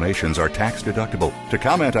contributions and donations are tax deductible. To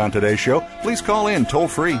comment on today's show, please call in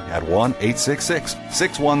toll-free at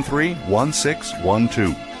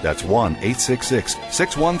 1-866-613-1612. That's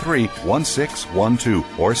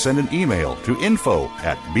 1-866-613-1612. Or send an email to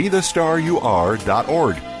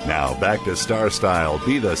info@BeTheStarYouAre.org. Now back to Star Style,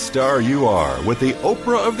 Be the Star You Are, with the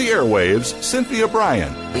Oprah of the airwaves, Cynthia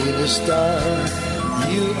Bryan. Be the star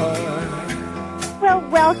you are. Well,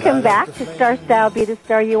 welcome back to Star Style, Be the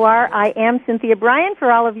Star You Are. I am Cynthia Bryan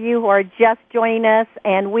for all of you who are just joining us,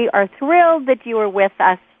 and we are thrilled that you are with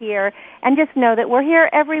us here. And just know that we're here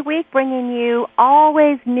every week bringing you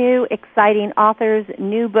always new, exciting authors,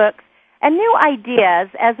 new books, and new ideas,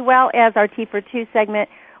 as well as our Tea for Two segment,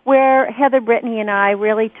 where Heather Brittany and I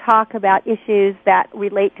really talk about issues that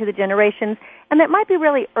relate to the generations and that might be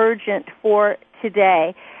really urgent for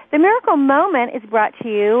today. The Miracle Moment is brought to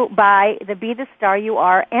you by the Be the Star You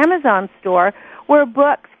Are Amazon store, where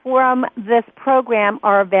books from this program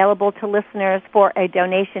are available to listeners for a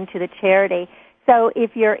donation to the charity. So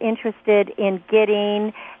if you're interested in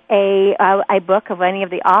getting a book of any of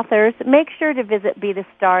the authors, make sure to visit Be the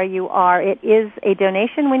Star You Are. It is a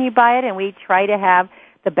donation when you buy it, and we try to have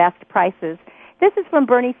the best prices. This is from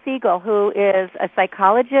Bernie Siegel, who is a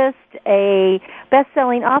psychologist, a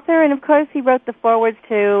best-selling author, and of course he wrote the forewords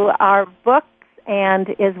to our books and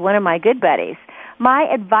is one of my good buddies. My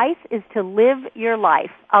advice is to live your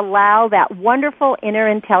life. Allow that wonderful inner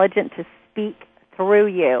intelligence to speak through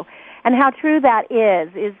you. And how true that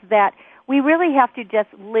is that we really have to just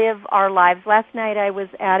live our lives. Last night I was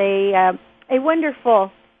at a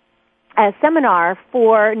wonderful seminar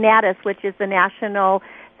for NATAS, which is the National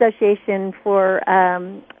Association for,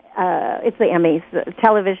 it's the Emmys, the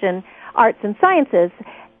Television Arts and Sciences.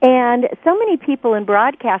 And so many people in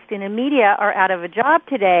broadcasting and media are out of a job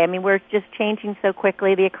today. I mean, we're just changing so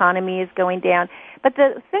quickly. The economy is going down. But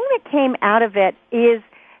the thing that came out of it is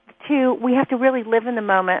we have to really live in the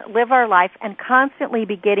moment, live our life, and constantly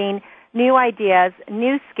be getting new ideas,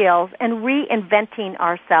 new skills, and reinventing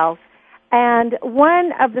ourselves. And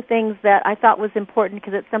one of the things that I thought was important,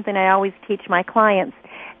 because it's something I always teach my clients,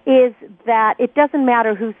 is that it doesn't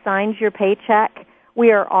matter who signs your paycheck.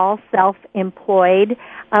 We are all self-employed.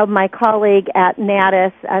 My colleague at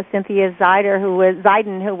NATAS, Cynthia Zeiden, who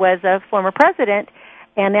was a former president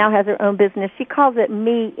and now has her own business, she calls it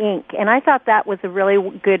Me Inc. And I thought that was a really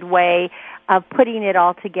good way of putting it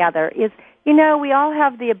all together. Is, you know, we all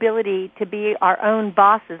have the ability to be our own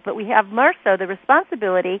bosses, but we have more so the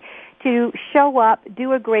responsibility to show up,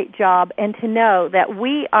 do a great job, and to know that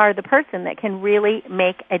we are the person that can really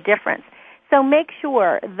make a difference. So make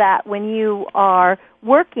sure that when you are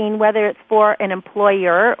working, whether it's for an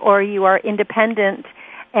employer or you are independent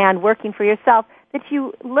and working for yourself, that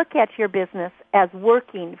you look at your business as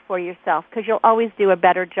working for yourself, because you'll always do a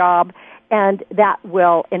better job, and that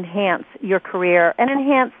will enhance your career and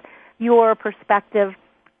enhance your perspective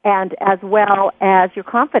and as well as your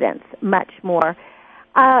confidence much more.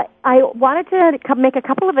 I wanted to make a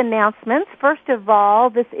couple of announcements. First of all,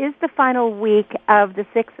 this is the final week of the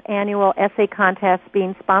 6th annual essay contest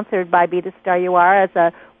being sponsored by Be the Star You Are as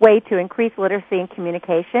a way to increase literacy and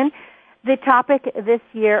communication. The topic this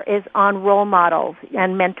year is on role models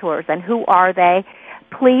and mentors, and who are they?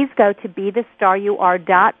 Please go to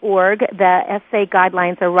BeTheStarYouAre.org. The essay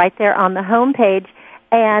guidelines are right there on the home page,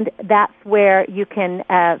 and that's where you can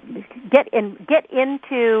get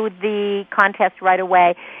into the contest right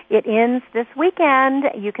away. It ends this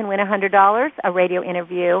weekend. You can win $100, a radio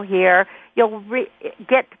interview here. You'll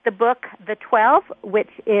get the book, The 12,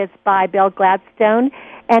 which is by Bill Gladstone,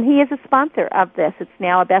 and he is a sponsor of this. It's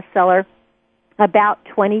now a bestseller about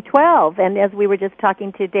 2012. And as we were just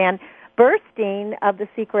talking to Dan Burstein of the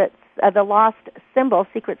Secrets of the Lost Symbol,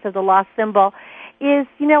 is,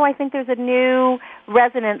 you know, I think there's a new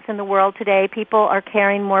resonance in the world today. People are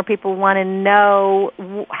caring more. People want to know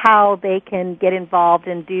how they can get involved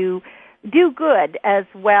and do good as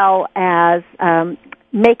well as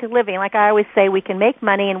make a living. Like I always say, we can make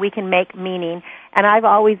money and we can make meaning. And I've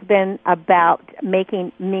always been about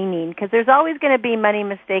making meaning, because there's always going to be money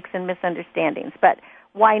mistakes and misunderstandings. But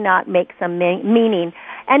why not make some meaning?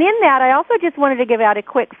 And in that, I also just wanted to give out a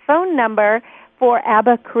quick phone number for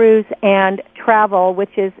ABBA Cruise and Travel,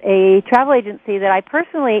 which is a travel agency that I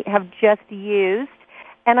personally have just used.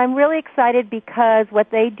 And I'm really excited because what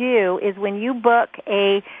they do is when you book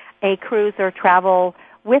a cruise or travel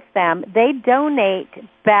with them, they donate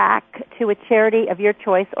back to a charity of your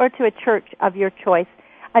choice or to a church of your choice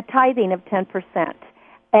a tithing of 10%.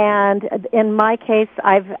 And in my case,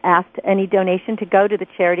 I've asked any donation to go to the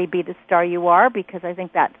charity Be the Star You Are, because I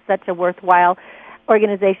think that's such a worthwhile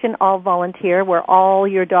organization, all volunteer, where all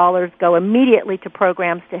your dollars go immediately to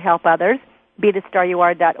programs to help others,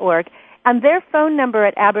 BeTheStarYouAre.org. And their phone number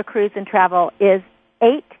at ABBA Cruise and Travel is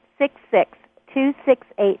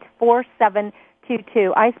 866-268-4722.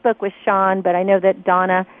 I spoke with Sean, but I know that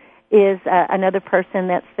Donna is another person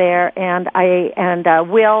that's there, and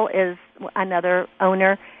Will is another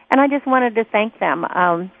owner. And I just wanted to thank them.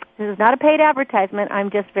 This is not a paid advertisement.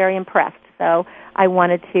 I'm just very impressed. So I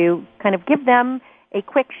wanted to kind of give them a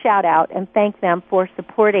quick shout out and thank them for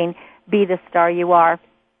supporting Be the Star You Are.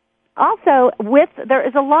 Also, there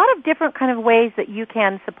is a lot of different kind of ways that you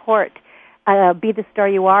can support Be the Star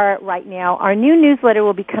You Are right now. Our new newsletter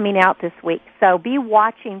will be coming out this week, so be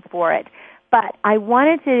watching for it. But I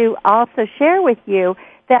wanted to also share with you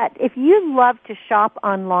that if you love to shop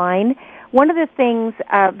online, one of the things,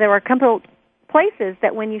 there are a couple of places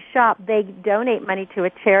that when you shop, they donate money to a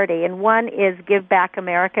charity, and one is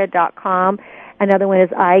GiveBackAmerica.com, another one is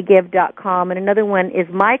iGive.com, and another one is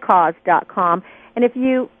MyCause.com. And if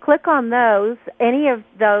you click on those, any of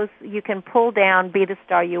those, you can pull down Be the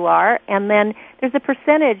Star You Are, and then there's a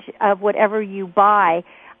percentage of whatever you buy.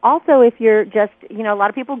 Also, if you're just, a lot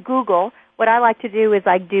of people Google. What I like to do is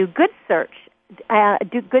I do Good Search,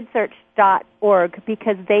 do goodsearch.org,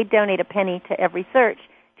 because they donate a penny to every search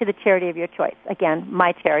to the charity of your choice. Again,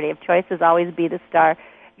 my charity of choice is always Be the Star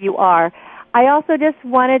You Are. I also just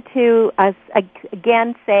wanted to,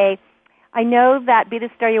 again, say, I know that Be the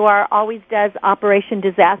Star You Are always does Operation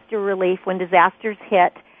Disaster Relief when disasters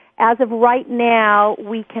hit. As of right now,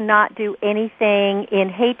 we cannot do anything in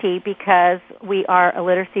Haiti because we are a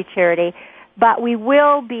literacy charity, but we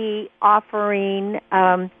will be offering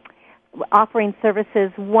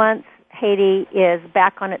services once Haiti is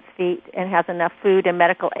back on its feet and has enough food and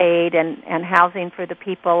medical aid and housing for the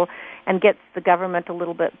people and gets the government a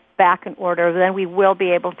little bit back in order. Then we will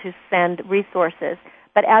be able to send resources.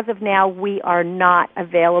 But as of now, we are not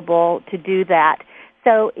available to do that.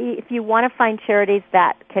 So if you want to find charities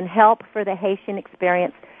that can help for the Haitian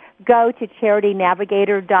experience, go to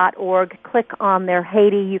charitynavigator.org, click on their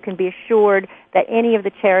Haiti. You can be assured that any of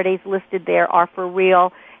the charities listed there are for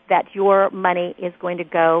real, that your money is going to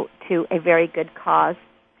go to a very good cause.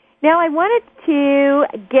 Now, I wanted to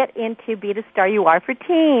get into Be the Star You Are for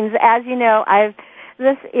Teens. As you know,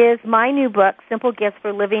 this is my new book, Simple Gifts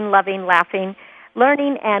for Living, Loving, Laughing,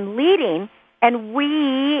 Learning, and Leading. And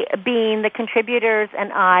we, being the contributors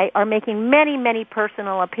and I, are making many, many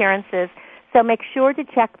personal appearances. So make sure to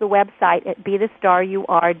check the website at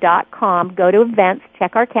BeTheStarYouAre.com. Go to events,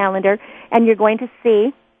 check our calendar, and you're going to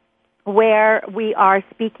see where we are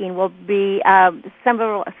speaking. We'll be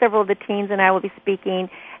several of the teens and I will be speaking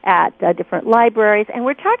at different libraries, and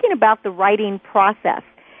we're talking about the writing process.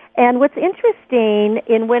 And what's interesting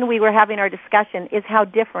in when we were having our discussion is how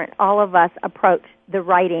different all of us approach the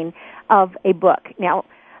writing of a book. Now,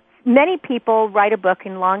 many people write a book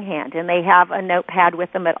in longhand, and they have a notepad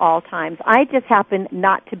with them at all times. I just happen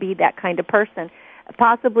not to be that kind of person,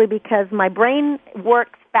 possibly because my brain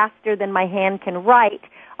works faster than my hand can write,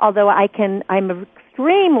 although I'm an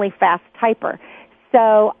extremely fast typer.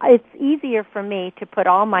 So it's easier for me to put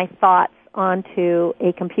all my thoughts onto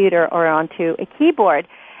a computer or onto a keyboard.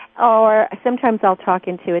 Or sometimes I'll talk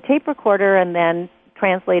into a tape recorder and then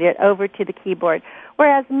translate it over to the keyboard.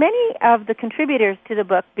 Whereas many of the contributors to the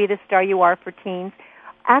book, Be the Star You Are for Teens,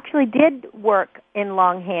 actually did work in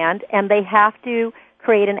longhand, and they have to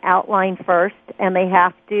create an outline first, and they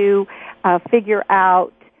have to figure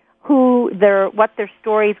out what their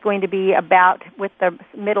story is going to be about with the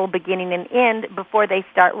middle, beginning, and end before they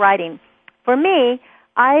start writing. For me,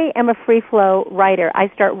 I am a free-flow writer. I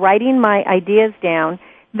start writing my ideas down,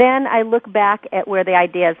 then I look back at where the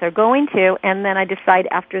ideas are going to, and then I decide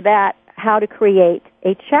after that how to create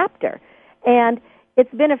a chapter. And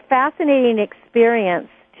it's been a fascinating experience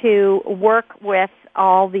to work with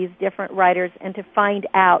all these different writers and to find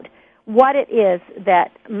out what it is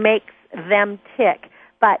that makes them tick.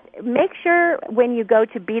 But make sure when you go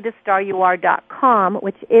to BeTheStarYouAre.com,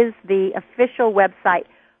 which is the official website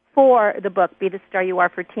for the book, Be the Star You Are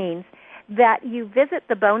for Teens, that you visit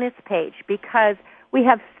the bonus page, because we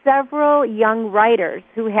have several young writers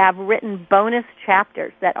who have written bonus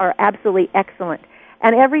chapters that are absolutely excellent.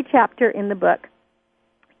 And every chapter in the book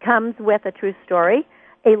comes with a true story,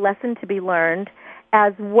 a lesson to be learned,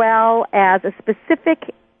 as well as a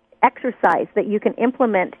specific exercise that you can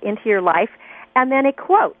implement into your life, and then a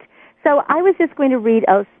quote. So I was just going to read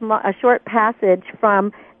a short passage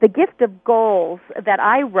from The Gift of Goals that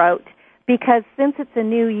I wrote, because since it's a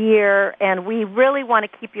new year and we really want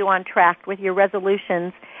to keep you on track with your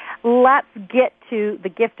resolutions, let's get to The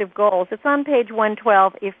Gift of Goals. It's on page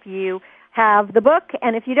 112 if you have the book.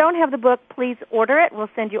 And if you don't have the book, please order it. We'll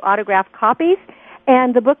send you autographed copies.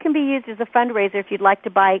 And the book can be used as a fundraiser if you'd like to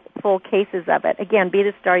buy full cases of it. Again,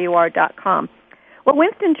 BeTheStarYouAre.com. Well,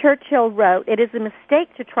 Winston Churchill wrote, "It is a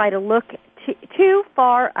mistake to try to look too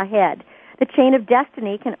far ahead. The chain of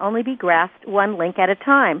destiny can only be grasped one link at a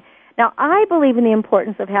time." Now, I believe in the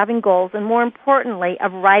importance of having goals and, more importantly,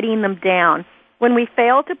 of writing them down. When we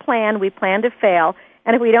fail to plan, we plan to fail,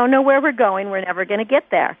 and if we don't know where we're going, we're never going to get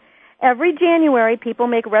there. Every January, people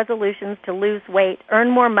make resolutions to lose weight, earn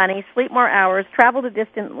more money, sleep more hours, travel to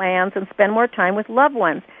distant lands, and spend more time with loved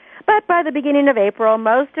ones. But by the beginning of April,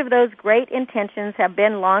 most of those great intentions have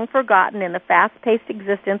been long forgotten in the fast-paced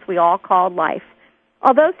existence we all call life.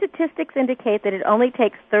 Although statistics indicate that it only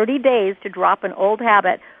takes 30 days to drop an old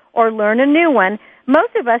habit or learn a new one,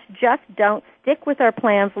 most of us just don't stick with our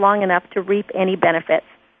plans long enough to reap any benefits.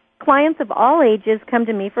 Clients of all ages come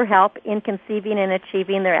to me for help in conceiving and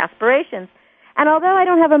achieving their aspirations. And although I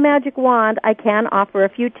don't have a magic wand, I can offer a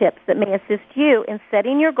few tips that may assist you in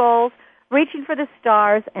setting your goals, reaching for the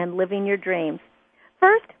stars, and living your dreams.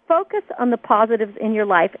 First, focus on the positives in your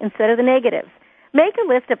life instead of the negatives. Make a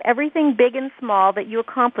list of everything big and small that you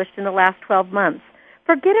accomplished in the last 12 months.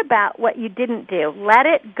 Forget about what you didn't do. Let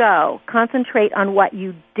it go. Concentrate on what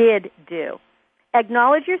you did do.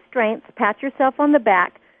 Acknowledge your strengths, pat yourself on the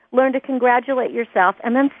back, learn to congratulate yourself,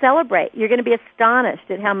 and then celebrate. You're going to be astonished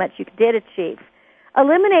at how much you did achieve.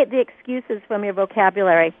 Eliminate the excuses from your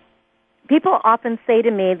vocabulary. People often say to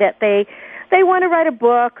me that they want to write a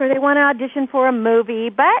book or they want to audition for a movie,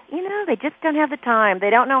 but, they just don't have the time. They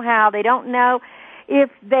don't know how. They don't know if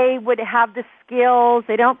they would have the skills.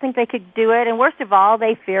 They don't think they could do it. And worst of all,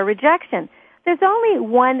 they fear rejection. There's only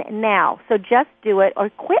one now, so just do it or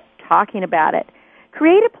quit talking about it.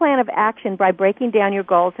 Create a plan of action by breaking down your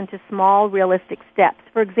goals into small, realistic steps.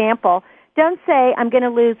 For example, don't say, I'm going to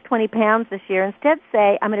lose 20 pounds this year. Instead,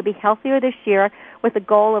 say, I'm going to be healthier this year with the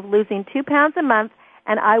goal of losing 2 pounds a month,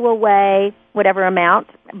 and I will weigh whatever amount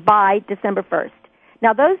by December 1st.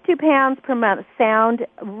 Now, those 2 pounds per month sound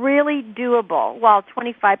really doable, while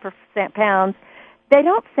 25% pounds, they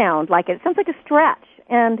don't sound like it. It sounds like a stretch.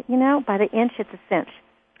 And, by the inch, it's a cinch.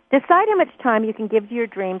 Decide how much time you can give to your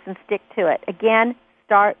dreams and stick to it. Again,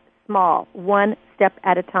 start small, one step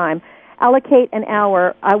at a time. Allocate an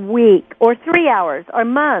hour a week or 3 hours or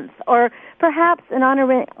months or perhaps an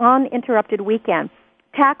uninterrupted weekend.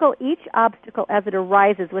 Tackle each obstacle as it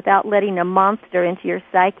arises without letting a monster into your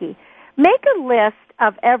psyche. Make a list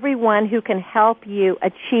of everyone who can help you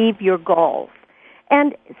achieve your goals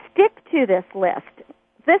and stick to this list.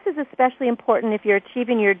 This is especially important if you're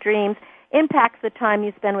achieving your dreams impacts the time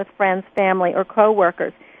you spend with friends, family, or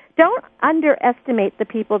coworkers. Don't underestimate the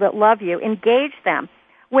people that love you. Engage them.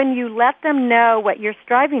 When you let them know what you're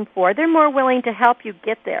striving for, they're more willing to help you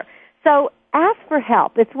get there. So ask for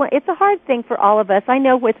help. It's a hard thing for all of us. I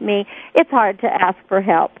know with me, it's hard to ask for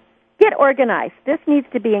help. Get organized. This needs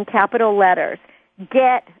to be in capital letters.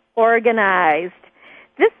 Get organized.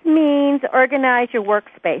 This means organize your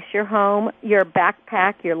workspace, your home, your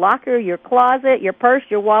backpack, your locker, your closet, your purse,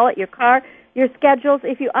 your wallet, your car, your schedules.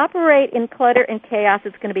 If you operate in clutter and chaos,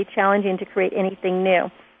 it's going to be challenging to create anything new.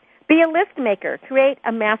 Be a list maker. Create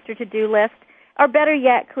a master to-do list, or better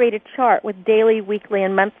yet, create a chart with daily, weekly,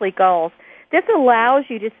 and monthly goals. This allows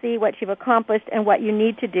you to see what you've accomplished and what you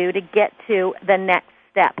need to do to get to the next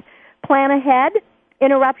step. Plan ahead.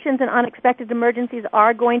 Interruptions and unexpected emergencies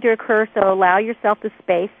are going to occur, so allow yourself the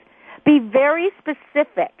space. Be very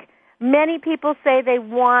specific. Many people say they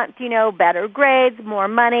want, better grades, more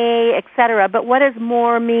money, etc. But what does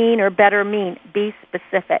more mean or better mean? Be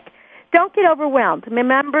specific. Don't get overwhelmed.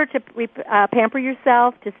 Remember to pamper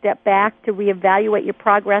yourself, to step back, to reevaluate your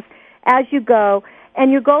progress as you go.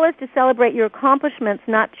 And your goal is to celebrate your accomplishments,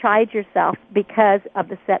 not chide yourself because of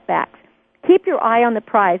the setbacks. Keep your eye on the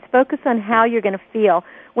prize. Focus on how you're going to feel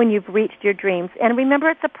when you've reached your dreams. And remember,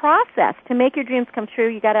 it's a process. To make your dreams come true,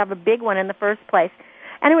 you've got to have a big one in the first place.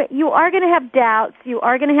 Anyway, you are going to have doubts. You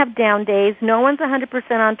are going to have down days. No one's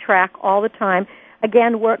 100% on track all the time.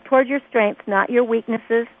 Again, work toward your strengths, not your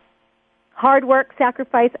weaknesses. Hard work,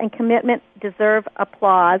 sacrifice, and commitment deserve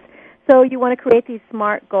applause. So you want to create these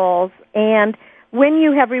SMART goals. And when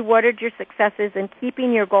you have rewarded your successes and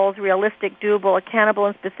keeping your goals realistic, doable, accountable,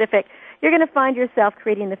 and specific, you're going to find yourself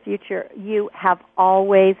creating the future you have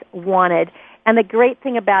always wanted. And the great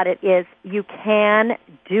thing about it is you can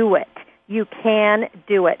do it. You can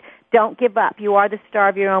do it. Don't give up. You are the star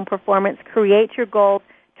of your own performance. Create your goals.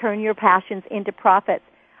 Turn your passions into profits.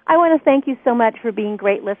 I want to thank you so much for being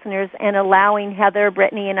great listeners and allowing Heather,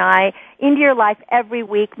 Brittany, and I into your life every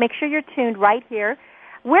week. Make sure you're tuned right here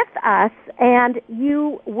with us, and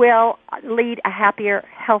you will lead a happier,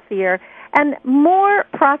 healthier, and more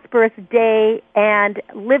prosperous day and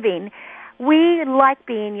living. We like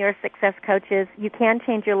being your success coaches. You can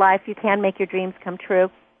change your life. You can make your dreams come true.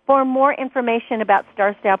 For more information about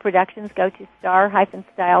Star Style Productions, go to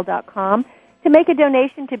star-style.com. To make a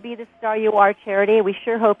donation to Be the Star You Are charity, we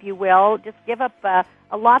sure hope you will. Just give up a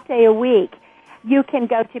latte a week. You can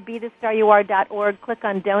go to BeTheStarYouAre.org, click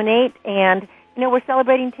on Donate, and, we're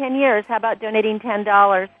celebrating 10 years. How about donating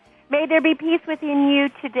 $10? May there be peace within you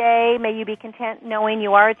today. May you be content knowing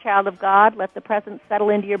you are a child of God. Let the presence settle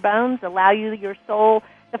into your bones. Allow your soul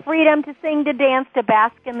the freedom to sing, to dance, to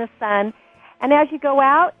bask in the sun. And as you go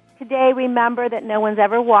out today, remember that no one's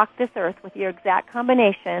ever walked this earth with your exact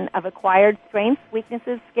combination of acquired strengths,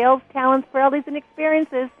 weaknesses, skills, talents, frailties, and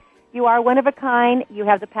experiences. You are one of a kind. You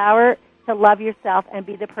have the power to love yourself and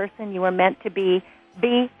be the person you are meant to be.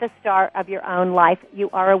 Be the star of your own life. You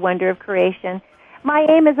are a wonder of creation. My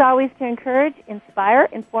aim is always to encourage, inspire,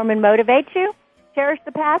 inform, and motivate you. Cherish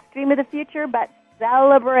the past, dream of the future, but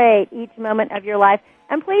celebrate each moment of your life.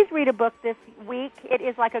 And please read a book this week. It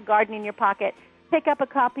is like a garden in your pocket. Pick up a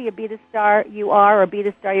copy of Be the Star You Are or Be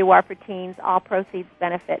the Star You Are for Teens. All proceeds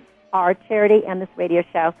benefit our charity and this radio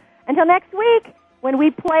show. Until next week, when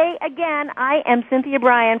we play again, I am Cynthia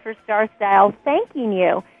Bryan for Star Style, thanking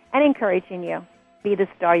you and encouraging you. Be the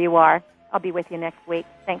star you are. I'll be with you next week.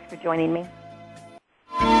 Thanks for joining me.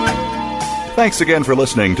 Thanks again for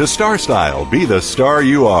listening to Star Style, Be the Star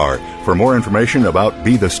You Are. For more information about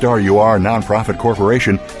Be the Star You Are Nonprofit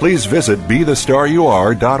Corporation, please visit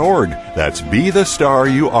BeTheStarYouAre.org. That's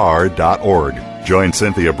BeTheStarYouAre.org. Join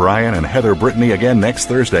Cynthia Bryan and Heather Brittany again next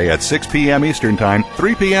Thursday at 6 p.m. Eastern Time,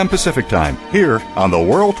 3 p.m. Pacific Time, here on the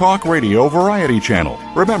World Talk Radio Variety Channel.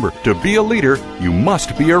 Remember, to be a leader, you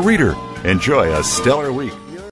must be a reader. Enjoy a stellar week.